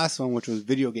my last one, which was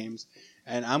video games,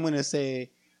 and I'm going to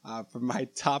say. For my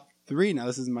top 3, now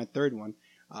this is my third one.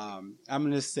 I'm going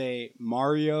to say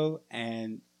Mario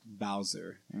and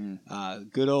Bowser.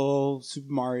 Good old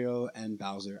Super Mario and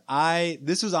Bowser.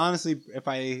 This was honestly,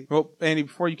 Well, Andy,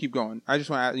 before you keep going, I just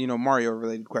want to ask,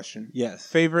 Mario-related question. Yes.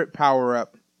 Favorite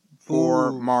power-up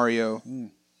for Mario?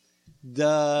 I'm going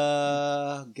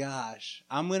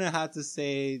to have to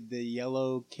say the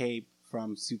yellow cape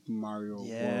from Super Mario World.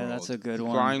 That's a good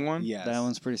one. Flying one? Yes. That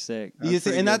one's pretty sick.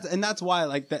 That's why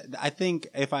like that. I think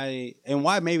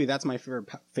why maybe that's my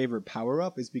favorite power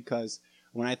up is because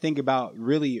when I think about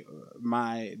really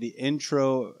my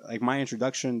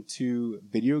introduction to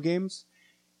video games,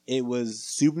 it was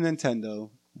Super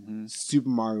Nintendo, Super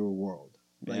Mario World.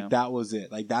 That was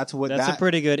it. Like that's a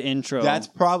pretty good intro. That's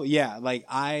probably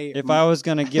if I was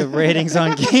gonna give ratings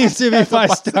on games to be a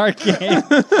 5-star game,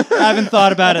 I haven't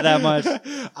thought about it that much.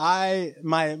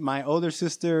 My older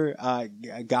sister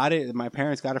got it. My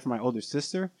parents got it for my older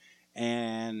sister,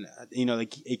 and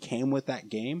it came with that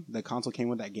game. The console came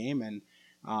with that game, and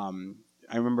I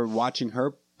remember watching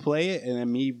her play it, and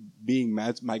then me being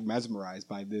mesmerized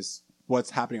by this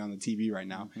what's happening on the TV right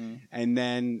now, and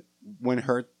then when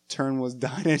her turn was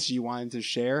done and she wanted to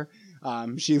share,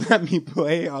 she let me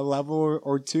play a level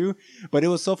or two, but it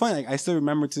was so fun. Like I still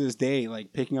remember to this day,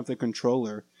 like picking up the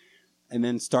controller and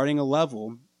then starting a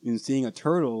level and seeing a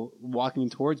turtle walking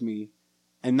towards me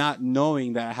and not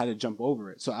knowing that I had to jump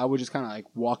over it. So I would just kind of like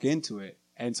walk into it.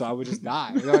 And so I would just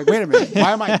die. And I'm like, wait a minute,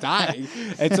 why am I dying?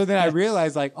 And so then I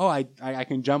realized like, oh, I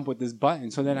can jump with this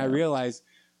button. So then I realized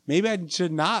maybe I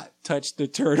should not touch the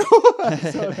turtle.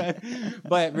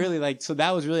 But really, like, so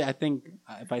that was really, I think,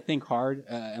 if I think hard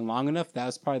and long enough, that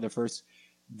was probably the first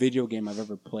video game I've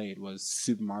ever played was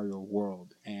Super Mario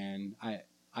World. And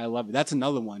I love it. That's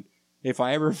another one. If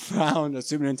I ever found a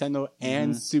Super Nintendo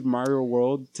and Super Mario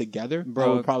World together, I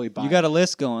would probably buy it. You got a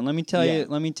list going. Let me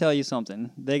tell you something.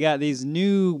 They got these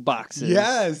new boxes.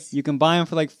 Yes. You can buy them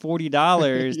for like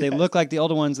 $40. They look like the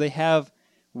older ones. They have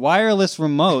wireless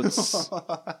remotes,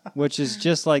 which is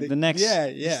just like the next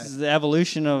the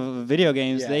evolution of video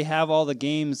games. They have all the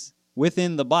games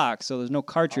within the box, so there's no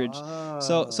cartridge.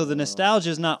 So the nostalgia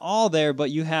is not all there,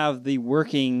 but you have the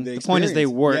working. The point is they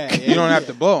work. You don't have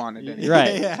to blow on it anymore.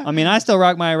 Right. I mean, I still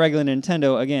rock my regular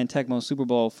Nintendo, again, Tecmo Super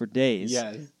Bowl for days.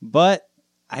 Yes. But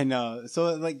I know.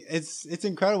 So like it's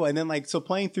incredible. And then like so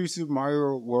playing through Super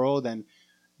Mario World and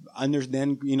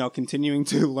then continuing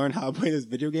to learn how to play this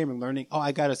video game and learning,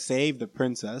 I gotta save the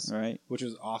princess. Right. Which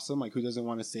was awesome. Like who doesn't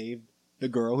want to save the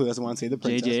girl, who doesn't want to save the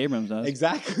princess? J.J. Abrams does.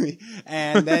 Exactly.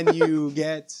 And then you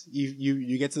get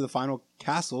you get to the final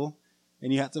castle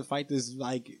and you have to fight this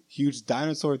like huge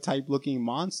dinosaur type looking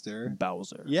monster.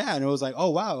 Bowser. Yeah, and it was like, oh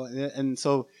wow. And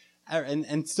so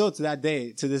and still to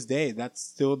this day, that's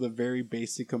still the very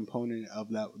basic component of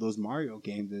those Mario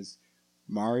games is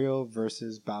Mario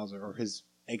versus Bowser or his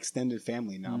extended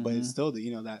family now. But it's still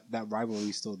that rivalry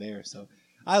is still there. So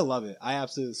I love it. I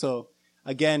absolutely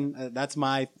Again, that's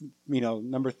my,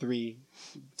 number 3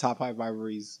 top 5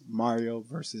 rivalries: Mario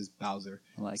versus Bowser.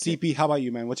 I like CP, how about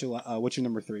you, man? What's your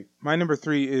number 3? My number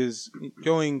 3 is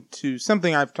going to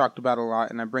something I've talked about a lot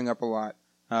and I bring up a lot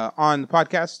on the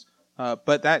podcast,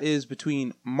 but that is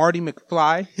between Marty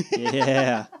McFly,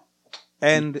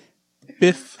 and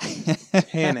Biff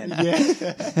Tannen.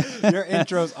 Your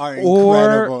intros are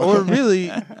incredible. Or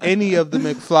really any of the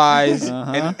McFlys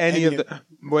and any of the.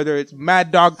 Whether it's Mad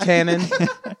Dog Tannen,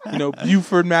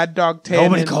 Buford Mad Dog Tannen.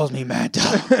 Nobody calls me Mad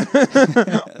Dog.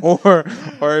 or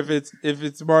if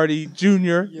it's Marty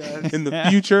Jr. in the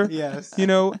future,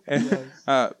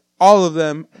 all of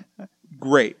them,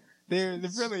 great. They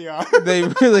really are. They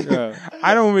really.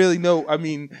 I don't really know. I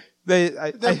mean,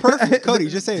 they're perfect. Cody,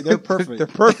 just say they're perfect.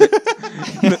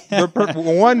 They're perfect.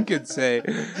 One could say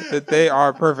that they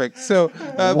are perfect. So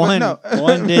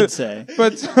one did say,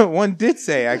 but one did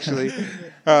say actually.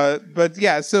 But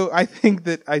yeah, so I think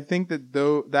that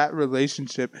though that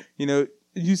relationship,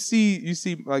 you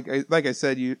see like I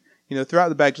said, throughout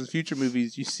the Back to the Future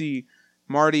movies, you see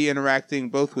Marty interacting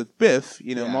both with Biff,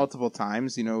 multiple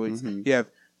times. You have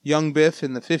young Biff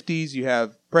in the 50s, you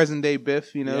have present day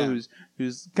Biff,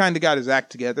 who's kind of got his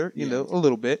act together, a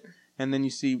little bit. And then you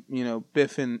see,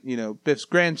 Biff and, Biff's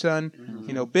grandson,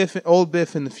 old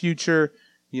Biff in the future,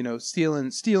 stealing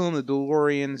the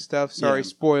DeLorean and stuff. Sorry,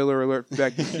 spoiler alert for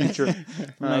Back to the Future.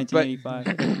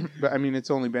 1985. But I mean,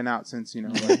 it's only been out since,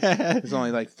 it's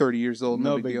only like 30 years old.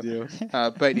 No big deal.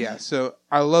 But yeah, so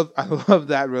I love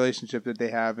that relationship that they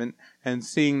have and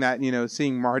seeing that,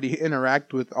 seeing Marty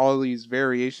interact with all these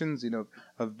variations,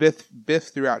 of Biff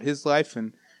throughout his life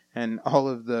and all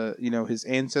of the, his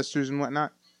ancestors and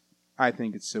whatnot. I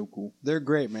think it's so cool. They're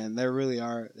great, man. They really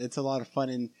are. It's a lot of fun.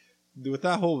 And with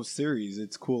that whole series,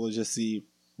 it's cool to just see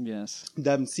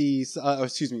them see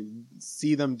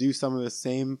them do some of the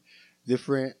same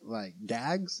different like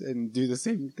gags and do the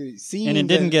same scenes. And it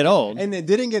didn't get old. And it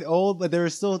didn't get old, but there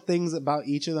were still things about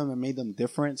each of them that made them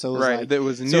different. So it was that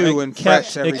was new and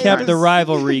fresh every time. It kept the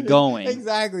rivalry going.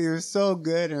 Exactly. It was so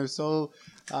good and it was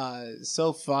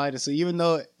so fun. So even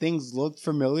though things looked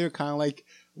familiar, kind of like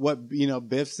what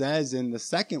Biff says in the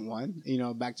second one,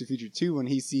 Back to the Future 2, when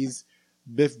he sees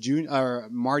Biff Jr. or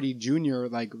Marty Jr.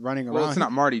 like running around. Well, it's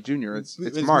not Marty Jr. It's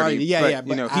Marty. Yeah,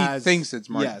 but he thinks it's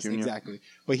Marty Jr. Exactly.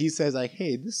 But he says like,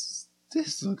 "Hey, this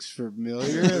looks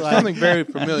familiar." There's something very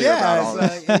familiar about all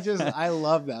this. I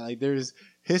love that. Like, there's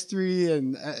history,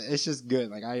 and it's just good.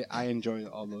 Like, I enjoy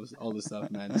all the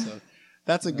stuff, man. So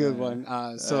that's a good one.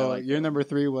 So your number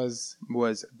 3 was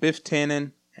Biff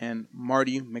Tannen and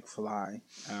Marty McFly.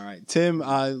 All right, Tim,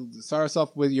 start us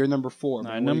off with your number 4. All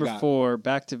right, number 4,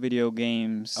 back to video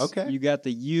games. Okay. You got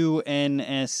the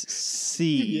UNSC.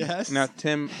 Yes. Now,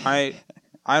 Tim, I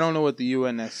don't know what the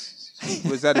UNS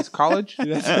was. That his college?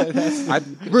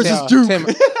 Versus Duke.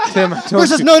 Tim, I told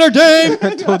versus you. Notre Dame.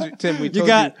 I told you, Tim. You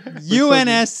got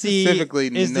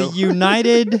UNSC is the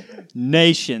United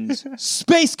Nations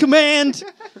Space Command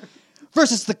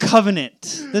versus the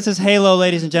Covenant. This is Halo,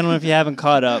 ladies and gentlemen, if you haven't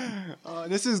caught up.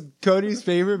 This is Cody's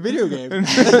favorite video game. At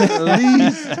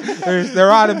least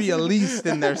there ought to be a least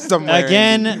in there somewhere.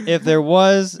 Again,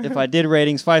 if I did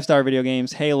ratings, 5-star video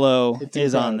games, Halo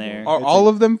is on there. Are all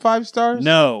of them 5 stars?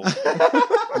 No.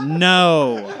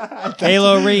 No.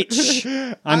 Halo Reach.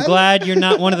 I'm glad you're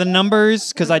not one of the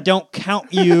numbers because I don't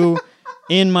count you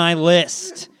in my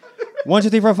list. 1, 2,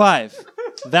 3, 4, 5.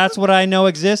 That's what I know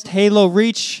exists. Halo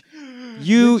Reach.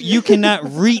 You cannot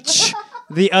reach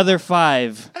the other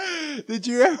 5. Did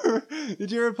you ever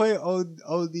play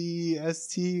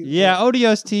ODST? Yeah,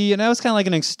 ODST, and that was kind of like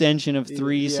an extension of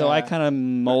 3, so I kind of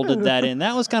molded that in.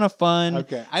 That was kind of fun.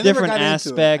 Okay, different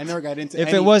aspect. I never got into.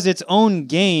 If it was its own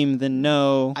game, then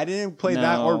no. I didn't play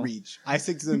that or Reach. I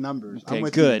stick to the numbers. Okay,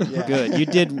 good, good. You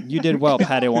did well,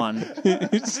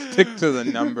 Padawan. Stick to the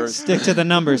numbers. Stick to the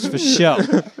numbers for sure.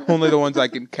 Only the ones I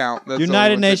can count. That's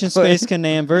United Nations Space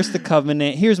Command versus the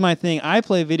Covenant. Here's my thing. I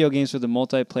play video games for the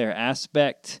multiplayer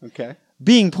aspect. Okay.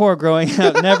 Being poor growing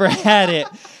up, never had it.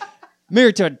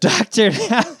 Married to a doctor,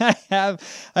 I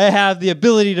have the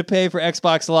ability to pay for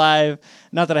Xbox Live.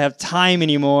 Not that I have time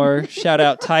anymore. Shout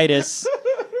out Titus.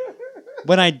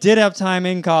 When I did have time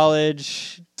in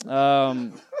college,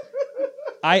 I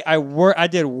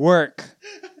did work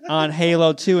on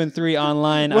Halo 2 and 3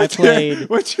 online. What's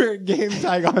your game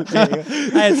tag on Halo?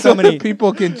 I had so many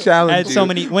people can challenge. I had so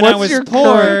many. When I was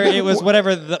poor, it was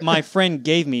whatever my friend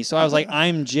gave me. So I was like,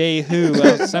 I'm J Who,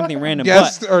 something random.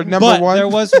 Guest or number one. There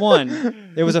was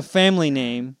one. There was a family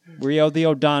name. Rio the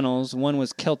O'Donnells. One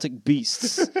was Celtic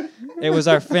Beasts. It was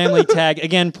our family tag.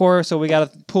 Again, poor, so we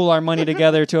got to pool our money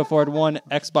together to afford one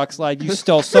Xbox Live. You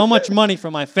stole so much money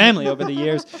from my family over the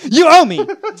years. You owe me.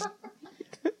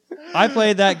 I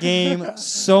played that game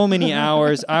so many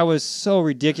hours. I was so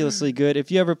ridiculously good.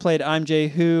 If you ever played I'm J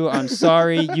Who, I'm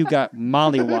sorry, you got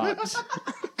mollywopped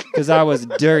because I was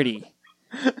dirty.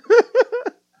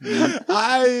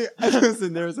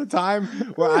 Listen, there was a time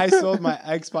where I sold my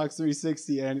Xbox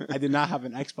 360 and I did not have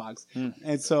an Xbox.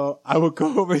 And so I would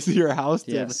go over to your house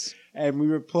and we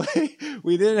would play.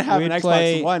 We didn't have an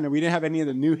Xbox One and we didn't have any of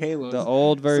the new Halos. The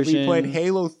old version. So we played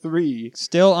Halo 3.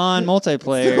 Still on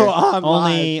multiplayer. Still on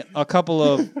Only a couple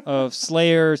of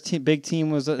Slayers, big team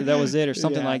was it or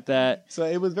something like that. So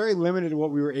it was very limited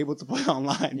what we were able to play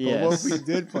online. Yes. But what we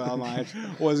did play online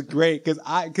was great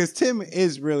because Tim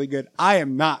is really good. I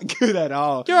am not good at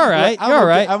all. You're all right. You're all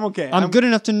right. I'm okay. I'm good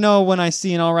enough to know when I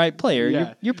see an all right player.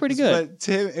 Yeah. You're pretty good. But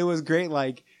Tim, it was great.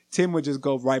 Like Tim would just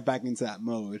go right back into that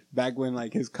mode back when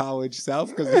like his college self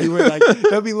because he would like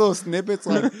there'll be little snippets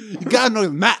like you gotta know the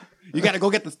map. You gotta go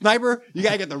get the sniper. You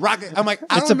gotta get the rocket. I'm like,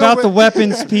 it's about the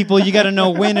weapons, people. You gotta know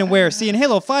when and where. See, in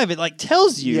Halo 5, it like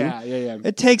tells you. Yeah.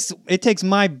 It takes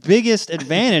my biggest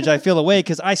advantage. I feel away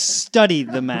because I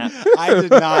studied the map. I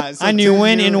did not. So I knew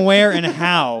when and where and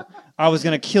how I was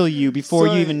gonna kill you before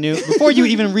you even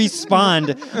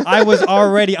respawned. I was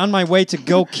already on my way to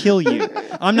go kill you.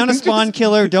 I'm not a spawn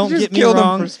killer. Don't get me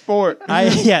wrong. Them for sport.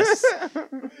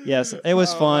 Yes, it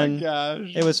was fun. My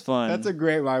gosh. It was fun. That's a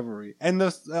great rivalry. And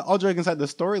all joking aside, the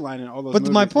storyline and all those.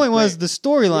 But my point was the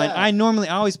storyline. Yeah.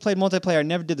 I always played multiplayer. I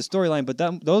never did the storyline, but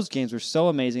those games were so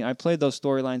amazing. I played those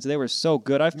storylines. They were so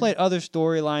good. I've played other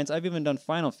storylines. I've even done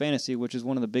Final Fantasy, which is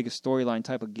one of the biggest storyline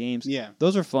type of games. Yeah.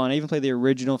 Those are fun. I even played the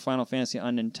original Final Fantasy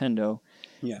on Nintendo.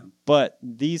 Yeah. But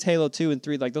these Halo 2 and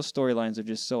 3, like those storylines are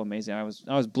just so amazing. I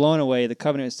was blown away. The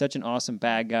Covenant is such an awesome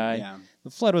bad guy. Yeah. The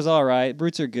Flood was all right.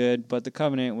 Brutes are good, but the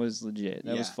Covenant was legit.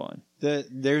 That was fun.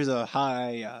 There's a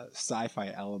high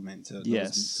sci-fi element to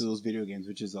those video games,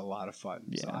 which is a lot of fun.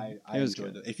 Yeah. So I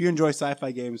enjoyed it. If you enjoy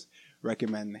sci-fi games,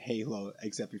 recommend Halo,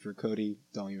 except if you're Cody,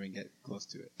 don't even get close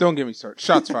to it. Don't get me started.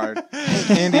 Shots fired.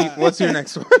 Andy, what's your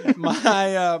next one?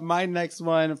 My next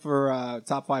one for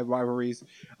top 5 rivalries.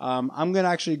 I'm gonna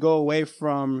actually go away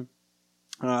from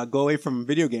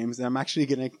video games, and I'm actually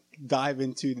gonna dive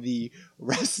into the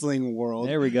wrestling world.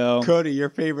 There we go. Cody, your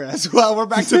favorite as well. We're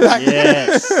back to back.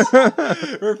 Yes.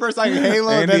 We're first talking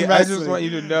Halo, Andy, then wrestling. I just want you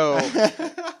to know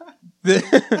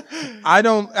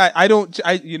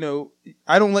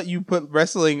I don't let you put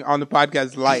wrestling on the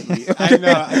podcast lightly. I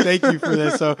know. Thank you for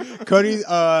this. So Cody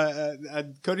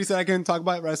said I couldn't talk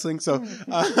about wrestling. So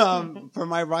for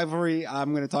my rivalry,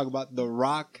 I'm going to talk about The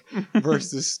Rock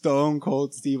versus Stone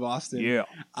Cold Steve Austin. Yeah.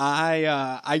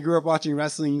 I grew up watching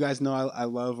wrestling. You guys know I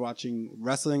love watching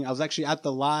wrestling. I was actually at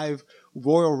the live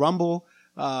Royal Rumble.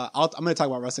 I'm going to talk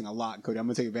about wrestling a lot, Cody. I'm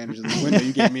going to take advantage of the window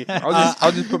you gave me.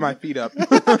 I'll just put my feet up.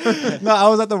 No, I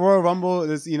was at the Royal Rumble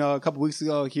a couple weeks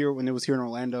ago here when it was here in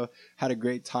Orlando. Had a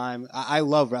great time. I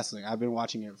love wrestling. I've been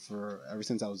watching it ever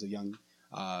since I was young.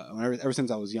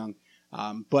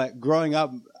 But growing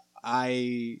up,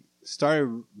 I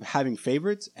started having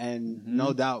favorites, and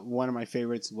no doubt one of my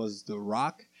favorites was The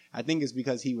Rock. I think it's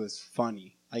because he was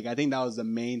funny. Like, I think that was the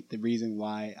main reason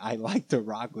why I liked The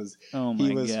Rock was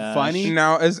he was funny.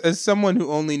 Now, as someone who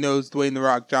only knows Dwayne The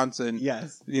Rock Johnson,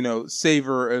 yes,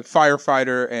 Saver, a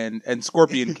firefighter, and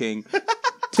Scorpion King.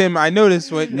 Tim, I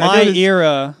noticed when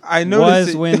era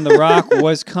was when The Rock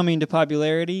was coming to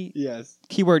popularity. Yes,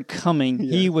 keyword coming.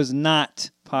 Yes. He was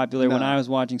not popular when I was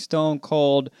watching. Stone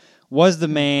Cold was the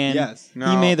man. Yes. He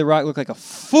made The Rock look like a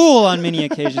fool on many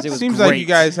occasions. It was Seems great. like you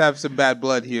guys have some bad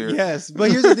blood here. Yes,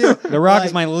 but here's the deal. The Rock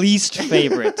is my least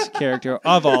favorite character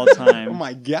of all time. Oh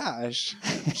my gosh.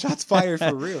 Shots fired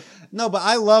for real. No, but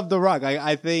I love The Rock.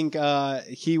 I think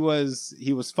he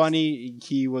was funny.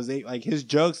 He was like his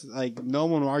jokes, like no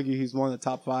one will argue he's one of the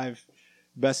top 5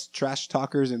 best trash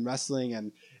talkers in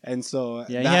wrestling, and so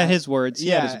he had his words. He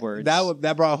had his words.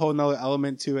 That brought a whole nother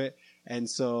element to it. And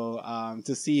so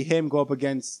to see him go up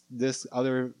against this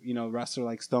other, wrestler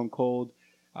like Stone Cold,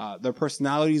 their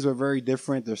personalities were very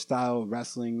different. Their style of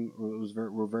wrestling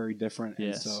were very different.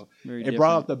 Yes, and so it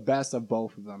brought up the best of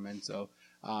both of them. And so,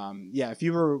 if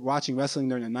you were watching wrestling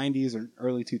during the 90s or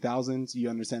early 2000s, you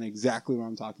understand exactly what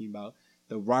I'm talking about.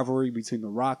 The rivalry between The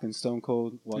Rock and Stone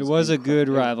Cold was a good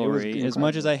rivalry. As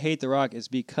much as I hate The Rock, it's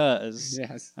because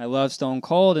yes. I love Stone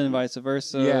Cold and vice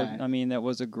versa. Yeah. I mean, that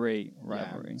was a great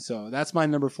rivalry. Yeah. So that's my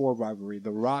number 4 rivalry,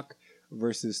 The Rock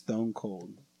versus Stone Cold.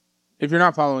 If you're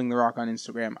not following The Rock on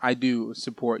Instagram, I do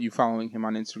support you following him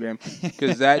on Instagram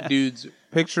because that dude's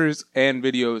pictures and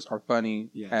videos are funny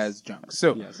as junk.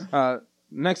 So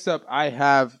next up, I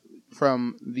have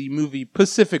from the movie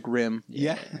Pacific Rim.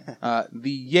 Yeah. The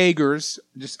Jaegers,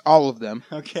 just all of them.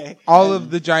 Okay. All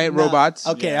of the giant robots.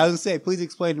 Okay, I was going to say, please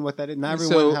explain what that is. Not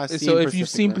everyone has seen So if you've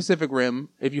seen Pacific Rim,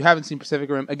 if you haven't seen Pacific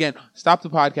Rim, again, stop the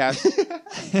podcast.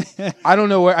 I don't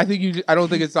know where. I don't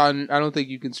think it's on. I don't think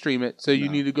you can stream it. So you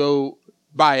need to go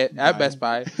buy it at Best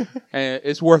Buy, and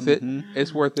it's worth it.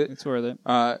 It's worth it. It's worth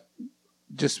it.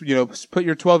 Just put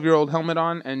your 12-year-old helmet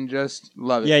on and just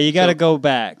love it. Yeah, you got to go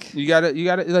back. You got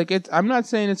to like it. I'm not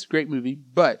saying it's a great movie,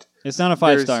 but it's not a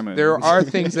 5-star movie. There are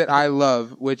things that I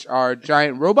love, which are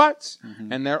giant robots,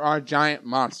 and there are giant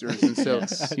monsters. And so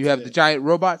you have the giant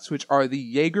robots, which are the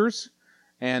Jaegers,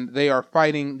 and they are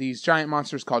fighting these giant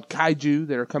monsters called kaiju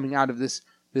that are coming out of this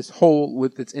hole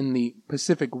that's in the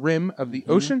Pacific Rim of the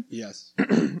ocean. Yes.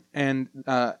 And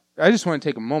I just want to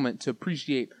take a moment to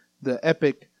appreciate the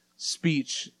epic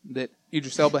speech that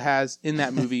Idris Elba has in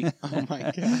that movie. Oh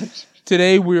my gosh.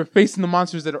 Today we're facing the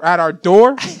monsters that are at our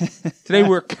door. Today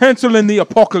we're canceling the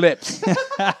apocalypse.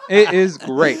 It is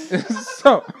great.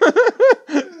 So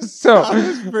that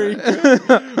was pretty good.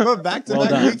 But back to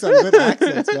back weeks on good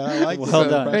accents, man. I like well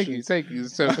done. Thank you.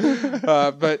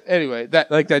 So but anyway, that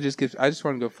just gives I just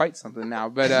want to go fight something now.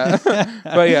 But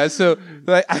yeah, so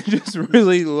I just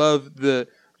really love the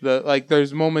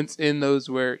there's moments in those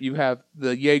where you have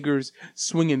the Jaegers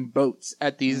swinging boats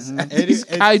at these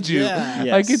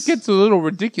kaiju. Like it gets a little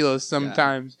ridiculous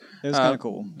sometimes. It was kind of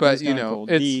cool. But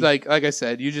it's like I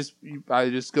said, I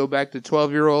just go back to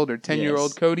 12-year-old or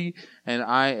 10-year-old Cody, and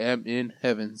I am in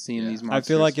heaven seeing these monsters.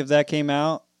 I feel like if that came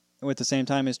out at the same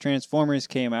time as Transformers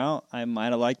came out, I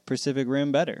might have liked Pacific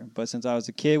Rim better. But since I was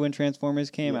a kid when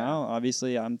Transformers came out,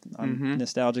 obviously I'm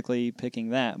nostalgically picking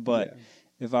that. But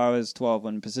if I was 12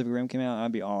 when Pacific Rim came out,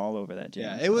 I'd be all over that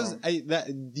jam. Yeah, it was.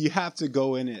 You have to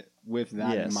go in it with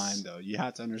that in mind, though. You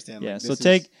have to understand. Yeah, so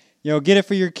get it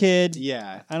for your kid.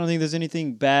 Yeah, I don't think there's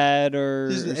anything bad or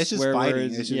it's just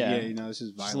fighting. It's just, it's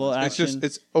just violence.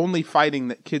 It's only fighting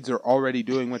that kids are already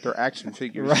doing with their action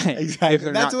figures. Right,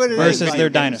 exactly. That's what it is. Versus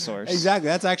their dinosaurs. Exactly.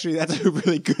 That's a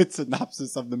really good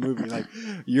synopsis of the movie. Like,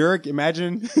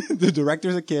 imagine the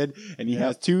director's a kid and he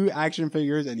has 2 action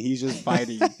figures and he's just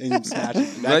fighting and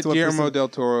smashing. That's Let Guillermo del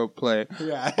Toro play.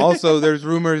 Yeah. Also, there's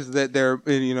rumors that they're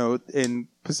in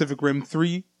Pacific Rim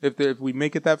 3, if we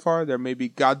make it that far, there may be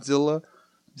Godzilla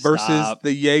versus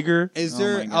the Jaeger. Is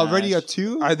there already a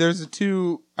 2? There's a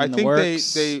 2. I think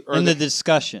they are in the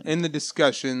discussion. In the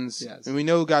discussions, yes. And we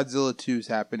know Godzilla 2 is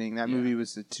happening. That movie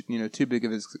was too big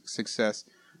of a success.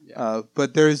 Yeah.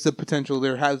 But there is the potential.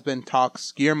 There has been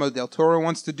talks. Guillermo del Toro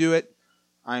wants to do it.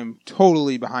 I'm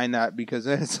totally behind that because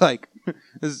it's like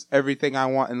this is everything I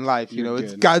want in life.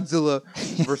 It's Godzilla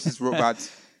versus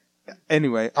robots.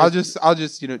 Anyway, I'll just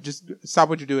just stop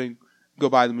what you're doing. Go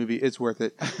buy the movie. It's worth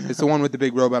it. It's the one with the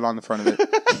big robot on the front of it.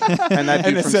 And that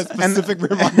dude it says Pacific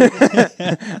Rim on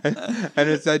it. And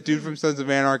it's that dude from Sons of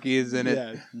Anarchy is in it.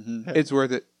 Yeah. Mm-hmm. It's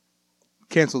worth it.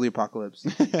 Cancel the apocalypse.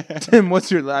 Tim,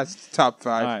 what's your last top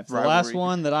 5? All right, the last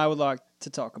one that I would like to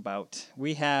talk about.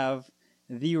 We have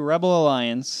the Rebel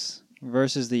Alliance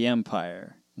versus the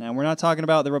Empire. Now, we're not talking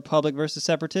about the Republic versus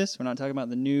Separatists. We're not talking about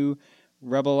the new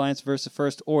Rebel Alliance versus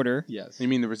First Order. Yes. You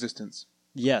mean the Resistance?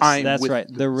 Yes, I'm that's with right.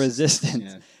 The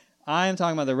Resistance. Yeah. I am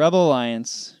talking about the Rebel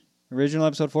Alliance, original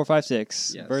episode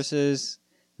 456, Yes. versus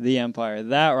the Empire.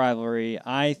 That rivalry,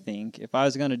 I think, if I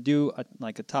was going to do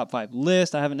a top 5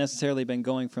 list, I haven't necessarily been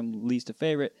going from least to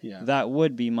favorite. Yeah. That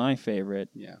would be my favorite.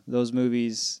 Yeah. Those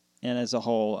movies, and as a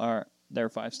whole, they're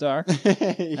 5-star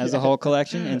Yeah. as a whole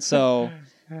collection, and so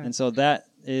that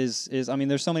is I mean,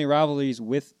 there's so many rivalries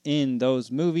within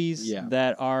those movies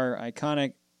that are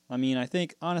iconic. I mean, I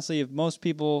think honestly, if most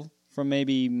people from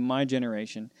maybe my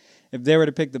generation, if they were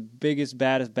to pick the biggest,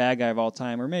 baddest bad guy of all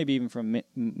time, or maybe even from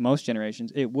most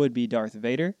generations, it would be Darth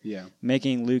Vader. Yeah.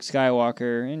 Making Luke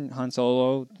Skywalker and Han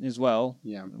Solo as well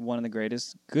one of the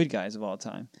greatest good guys of all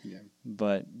time. Yeah.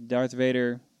 But Darth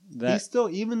Vader, he's still,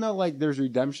 even though like there's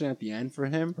redemption at the end for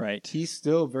him, right? He's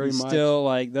still he's still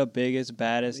like the biggest,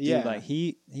 baddest dude. Yeah. Like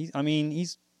he's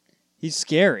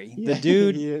scary. The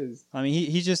dude. He is. I mean,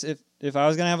 he just if I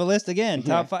was gonna have a list again,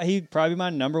 top 5, he'd probably be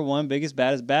my number 1 biggest,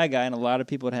 baddest bad guy, and a lot of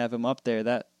people would have him up there.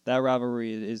 That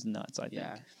rivalry is nuts. I think.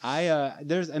 Yeah,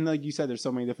 there's, and like you said, there's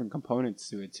so many different components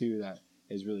to it too that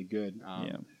is really good.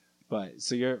 But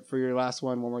so for your last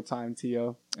one more time,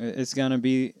 Tio. It's gonna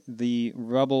be the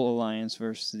Rebel Alliance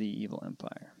versus the Evil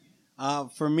Empire.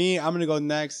 For me, I'm gonna go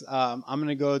next. I'm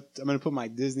gonna put my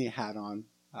Disney hat on.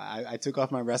 I took off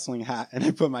my wrestling hat and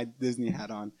I put my Disney hat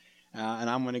on, and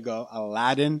I'm gonna go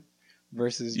Aladdin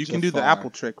versus You Jafar. can do the apple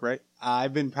trick, right?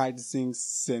 I've been practicing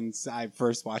since I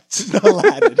first watched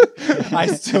Aladdin. I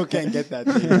still can't get that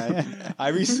thing right. I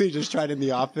recently just tried in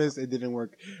the office. It didn't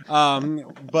work.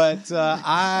 But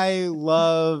I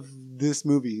love this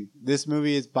movie. This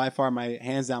movie is by far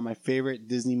hands down my favorite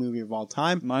Disney movie of all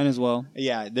time. Mine as well.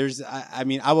 Yeah,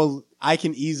 I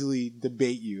can easily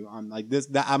debate you on like this.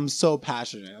 That I'm so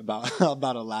passionate about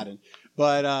Aladdin.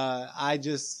 But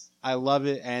I love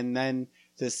it. And then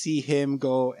to see him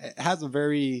go, it has a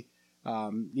very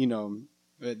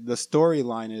the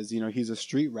storyline is, he's a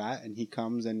street rat and he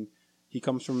comes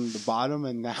from the bottom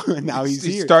and now he's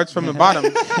here. He starts from the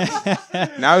bottom.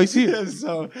 Now he's here.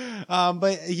 So,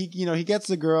 but he gets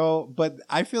the girl, but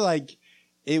I feel like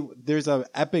there's a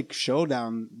epic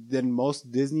showdown than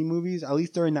most Disney movies, at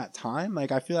least during that time.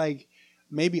 Like, I feel like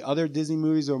maybe other Disney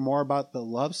movies are more about the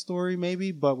love story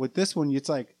maybe, but with this one, it's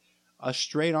like a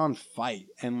straight on fight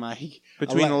and like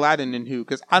between Aladdin and who?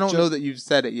 Because I don't know that you've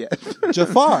said it yet.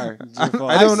 Jafar. I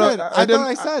don't know. I thought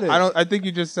I said it. I think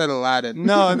you just said Aladdin.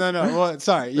 No. Well,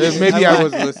 sorry. Maybe I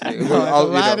was listening.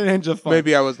 Aladdin and Jafar.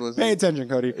 Maybe I was listening. Pay attention,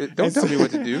 Cody. Don't tell me what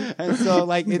to do. And so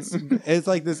like it's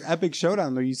like this epic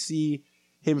showdown where you see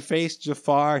him face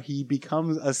Jafar. He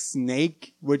becomes a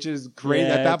snake, which is great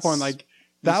at that point. Like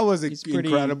that was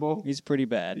incredible. He's pretty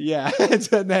bad. Yeah.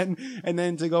 and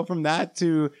then to go from that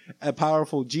to a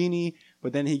powerful genie,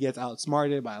 but then he gets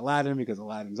outsmarted by Aladdin because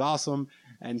Aladdin's awesome.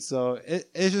 And so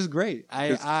it's just great.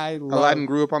 I love Aladdin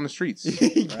grew up on the streets.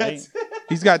 Right?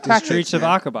 He's got The tactics, streets of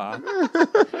Aqaba.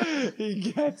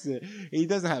 He gets it. He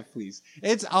doesn't have fleas.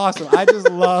 It's awesome. I just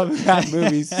love that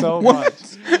movie so much.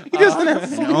 He doesn't have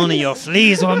fleas. Only your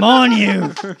fleas will mourn you.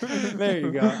 There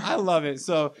you go. I love it.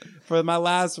 So for my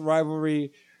last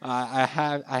rivalry, I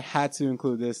had to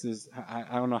include this. I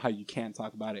don't know how you can't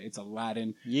talk about it. It's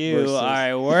Aladdin. You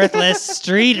are a worthless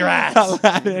street rat.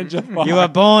 Aladdin and Jafar. You were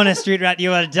born a street rat.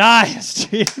 You will die a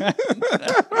street rat.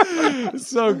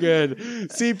 So good.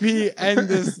 CP, end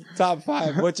this top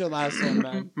 5. What's your last one,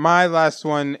 man? My last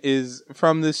one is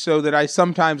from this show that I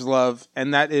sometimes love,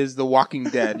 and that is The Walking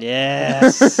Dead.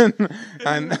 Yes. And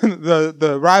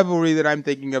the rivalry that I'm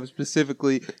thinking of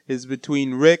specifically is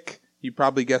between Rick. You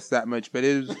probably guessed that much, but it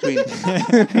is between.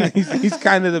 he's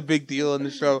kind of the big deal in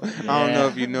the show. I don't know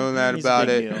if you know that about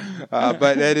it,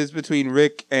 but it is between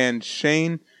Rick and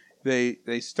Shane.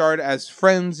 They start as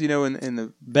friends, in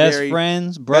the best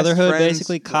friends, brotherhood,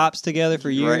 basically cops together for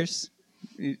years.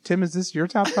 Tim, is this your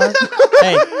top 5?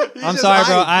 Hey, I'm sorry,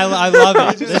 bro. I love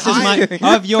it. This is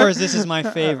of yours. This is my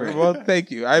favorite. Well,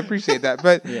 thank you. I appreciate that.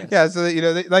 But yes. yeah, so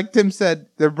like Tim said,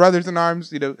 they're brothers in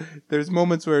arms. There's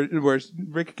moments where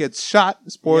Rick gets shot.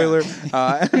 Spoiler.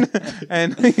 Yeah.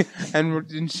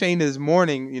 And Shane is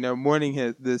mourning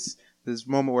this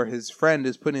moment where his friend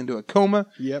is put into a coma.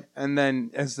 Yep. And then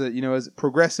as it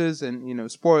progresses,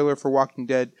 and spoiler for Walking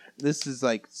Dead, this is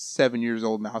like 7 years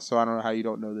old now, so I don't know how you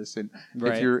don't know this. And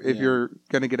right. if you're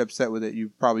gonna get upset with it,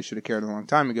 you probably should have cared a long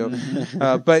time ago.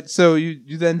 But so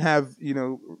you then have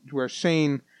where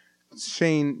Shane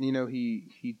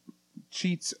he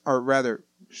cheats, or rather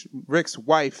Rick's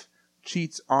wife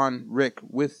cheats on Rick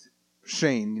with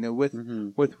Shane,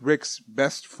 with Rick's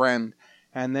best friend.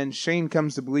 and then Shane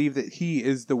comes to believe that he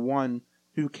is the one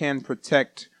who can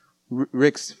protect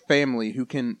Rick's family,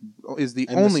 is the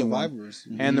only one,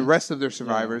 and the rest of their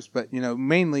survivors. Yeah. But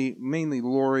mainly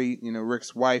Lori,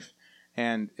 Rick's wife,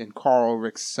 and Carl,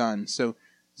 Rick's son. So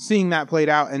seeing that played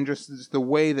out, and just the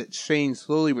way that Shane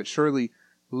slowly but surely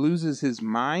loses his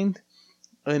mind.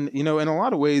 And in a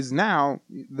lot of ways now,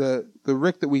 the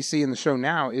Rick that we see in the show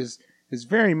now is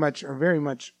very much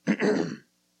the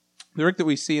Rick that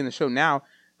we see in the show now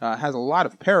has a lot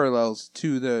of parallels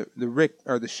to the Rick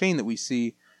or the Shane that we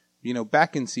see,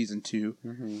 back in season 2.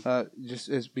 Mm-hmm. Just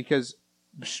as because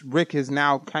Rick has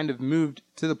now kind of moved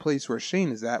to the place where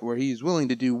Shane is at, where he's willing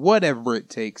to do whatever it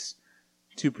takes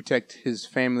to protect his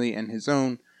family and his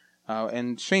own.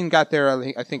 And Shane got there,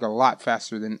 I think, a lot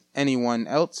faster than anyone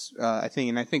else. I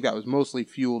think that was mostly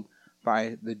fueled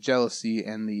by the jealousy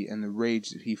and the rage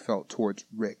that he felt towards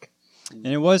Rick. And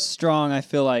it was strong, I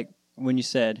feel like, when you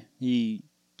said he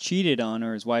cheated on,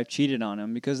 or his wife cheated on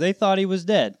him, because they thought he was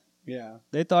dead. Yeah.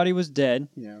 They thought he was dead.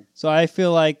 Yeah. So I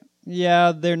feel like,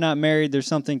 yeah, they're not married. There's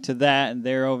something to that, and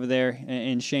they're over there,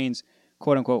 and Shane's,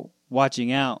 quote unquote,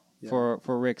 watching out for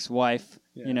Rick's wife,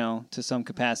 to some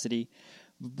capacity.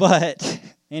 But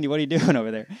Andy, what are you doing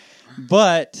over there?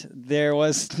 But there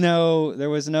was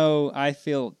no, I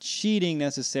feel, cheating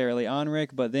necessarily on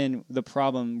Rick. But then the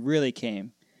problem really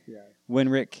came when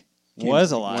Rick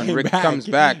was alive. When Rick comes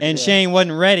back, and Shane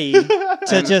wasn't ready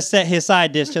to just set his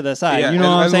side dish to the side. Yeah, you know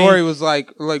what I'm saying? Lori was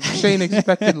like Shane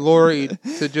expected Lori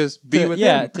to just be with him.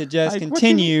 Yeah, to just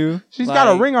continue. She's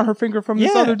got a ring on her finger from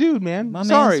this other dude, man. My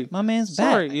Sorry, man's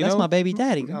back. That's my baby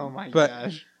daddy. Oh my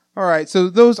gosh. All right, so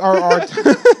those are our.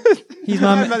 He's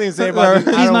my nothing to say about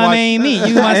He's my main meat.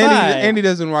 You my side. Andy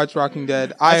doesn't watch Walking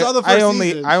Dead. I saw the first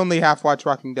season. I only half watch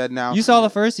Walking Dead now. You saw the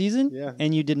first season? Yeah.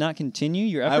 And you did not continue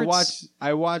your efforts?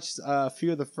 I watched a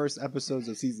few of the first episodes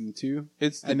of season 2.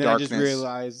 It's the and darkness. Then I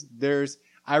just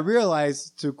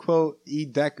realized, to quote E.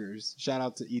 Deckers, shout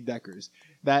out to E. Deckers,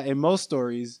 that in most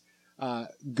stories,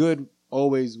 good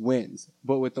always wins.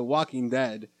 But with The Walking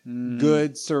Dead,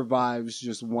 good survives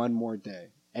just one more day.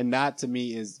 And that to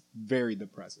me is very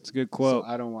depressing. It's a good quote.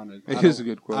 So I don't want to. It is a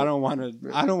good quote. I don't want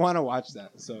to watch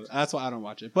that. So that's why I don't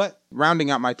watch it. But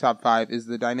rounding out my top 5 is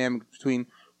the dynamic between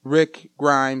Rick,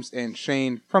 Grimes, and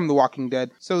Shane from The Walking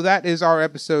Dead. So that is our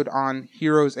episode on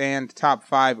Heroes and Top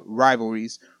 5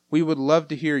 Rivalries. We would love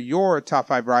to hear your top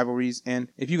 5 rivalries, and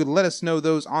if you could let us know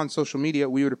those on social media,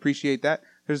 we would appreciate that.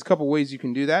 There's a couple ways you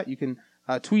can do that. You can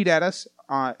tweet at us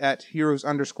at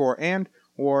heroes_and,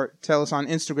 or tell us on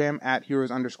Instagram at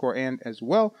heroes_and as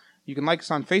well. You can like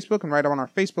us on Facebook and write on our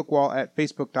Facebook wall at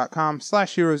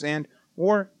facebook.com/heroesand,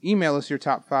 or email us your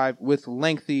top 5 with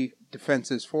lengthy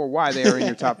defenses for why they are in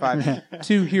your top 5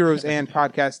 to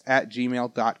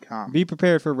heroesandpodcast@gmail.com. Be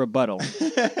prepared for rebuttal.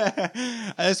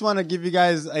 I just want to give you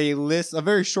guys a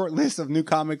very short list of new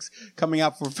comics coming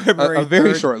out for February. A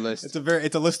very short list. It's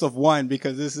a list of one,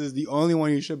 because this is the only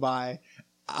one you should buy.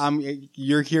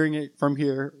 You're hearing it from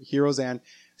here, Heroes and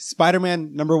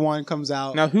Spider-Man #1 comes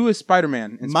out. Now, who is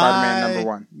Spider-Man in Spider-Man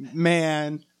 #1?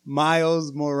 Man,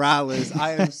 Miles Morales.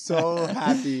 I am so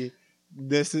happy.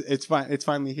 It's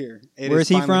finally here. Where's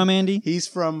he from, Andy? He's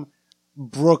from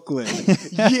Brooklyn.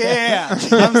 Yeah, I'm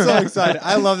so excited.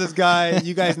 I love this guy.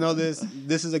 You guys know this.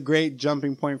 This is a great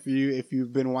jumping point for you if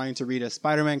you've been wanting to read a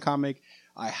Spider-Man comic.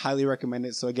 I highly recommend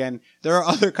it. So again, there are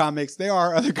other comics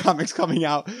coming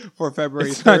out for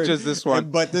February 3rd. It's not just this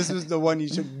one. But this is the one you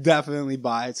should definitely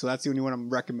buy. So that's the only one I'm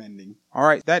recommending. All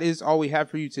right, that is all we have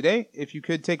for you today. If you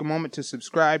could take a moment to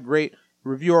subscribe, rate,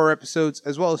 review our episodes,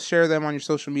 as well as share them on your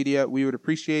social media, we would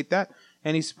appreciate that.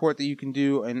 Any support that you can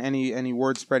do and any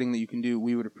word spreading that you can do,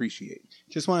 we would appreciate.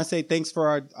 Just want to say thanks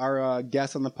for our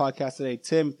guest on the podcast today,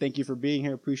 Tim. Thank you for being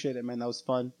here. Appreciate it, man. That was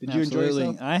fun. Did you enjoy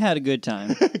yourself? I had a good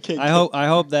time. Okay, I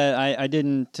hope that I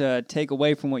didn't take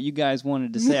away from what you guys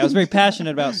wanted to say. I was very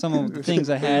passionate about some of the things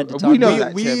I had to talk We know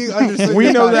about. that, Tim. understood.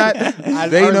 We know that.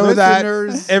 They know that.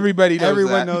 Everybody knows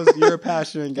Everyone that. knows you're a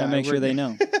passionate guy. Gotta make sure they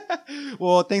know.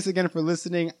 Well, thanks again for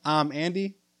listening. I'm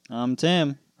Andy. I'm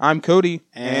Tim. I'm Cody.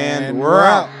 And we're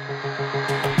out.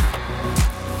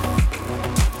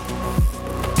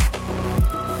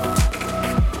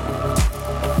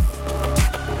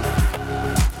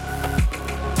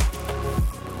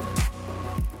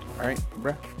 All right,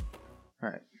 bruh. All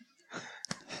right.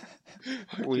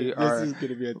 This is going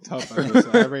to be a tough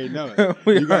episode. I already know it.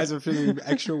 You guys are feeling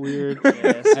extra weird.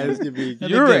 Yes. And it's gonna be,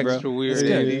 You're good, bro. extra weird, It's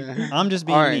good. Andy. I'm just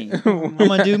being All right. me. I'm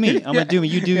gonna do me. I'm gonna do me.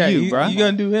 You do you, bro. You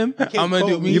gonna do him? I'm gonna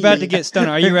do me. You're about to get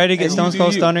Stunner. Are you ready to get And you Stone do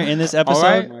Cold you. Stunner in this episode?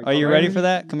 right. Are you All ready right. for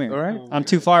that? Come here. All right. I'm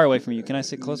too far away from you. Can I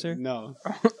sit closer? No.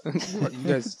 You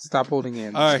guys stop holding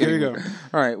hands. All right, here we go.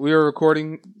 All right, we are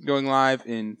recording, going live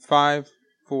in 5,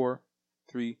 4,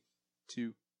 3,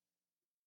 2.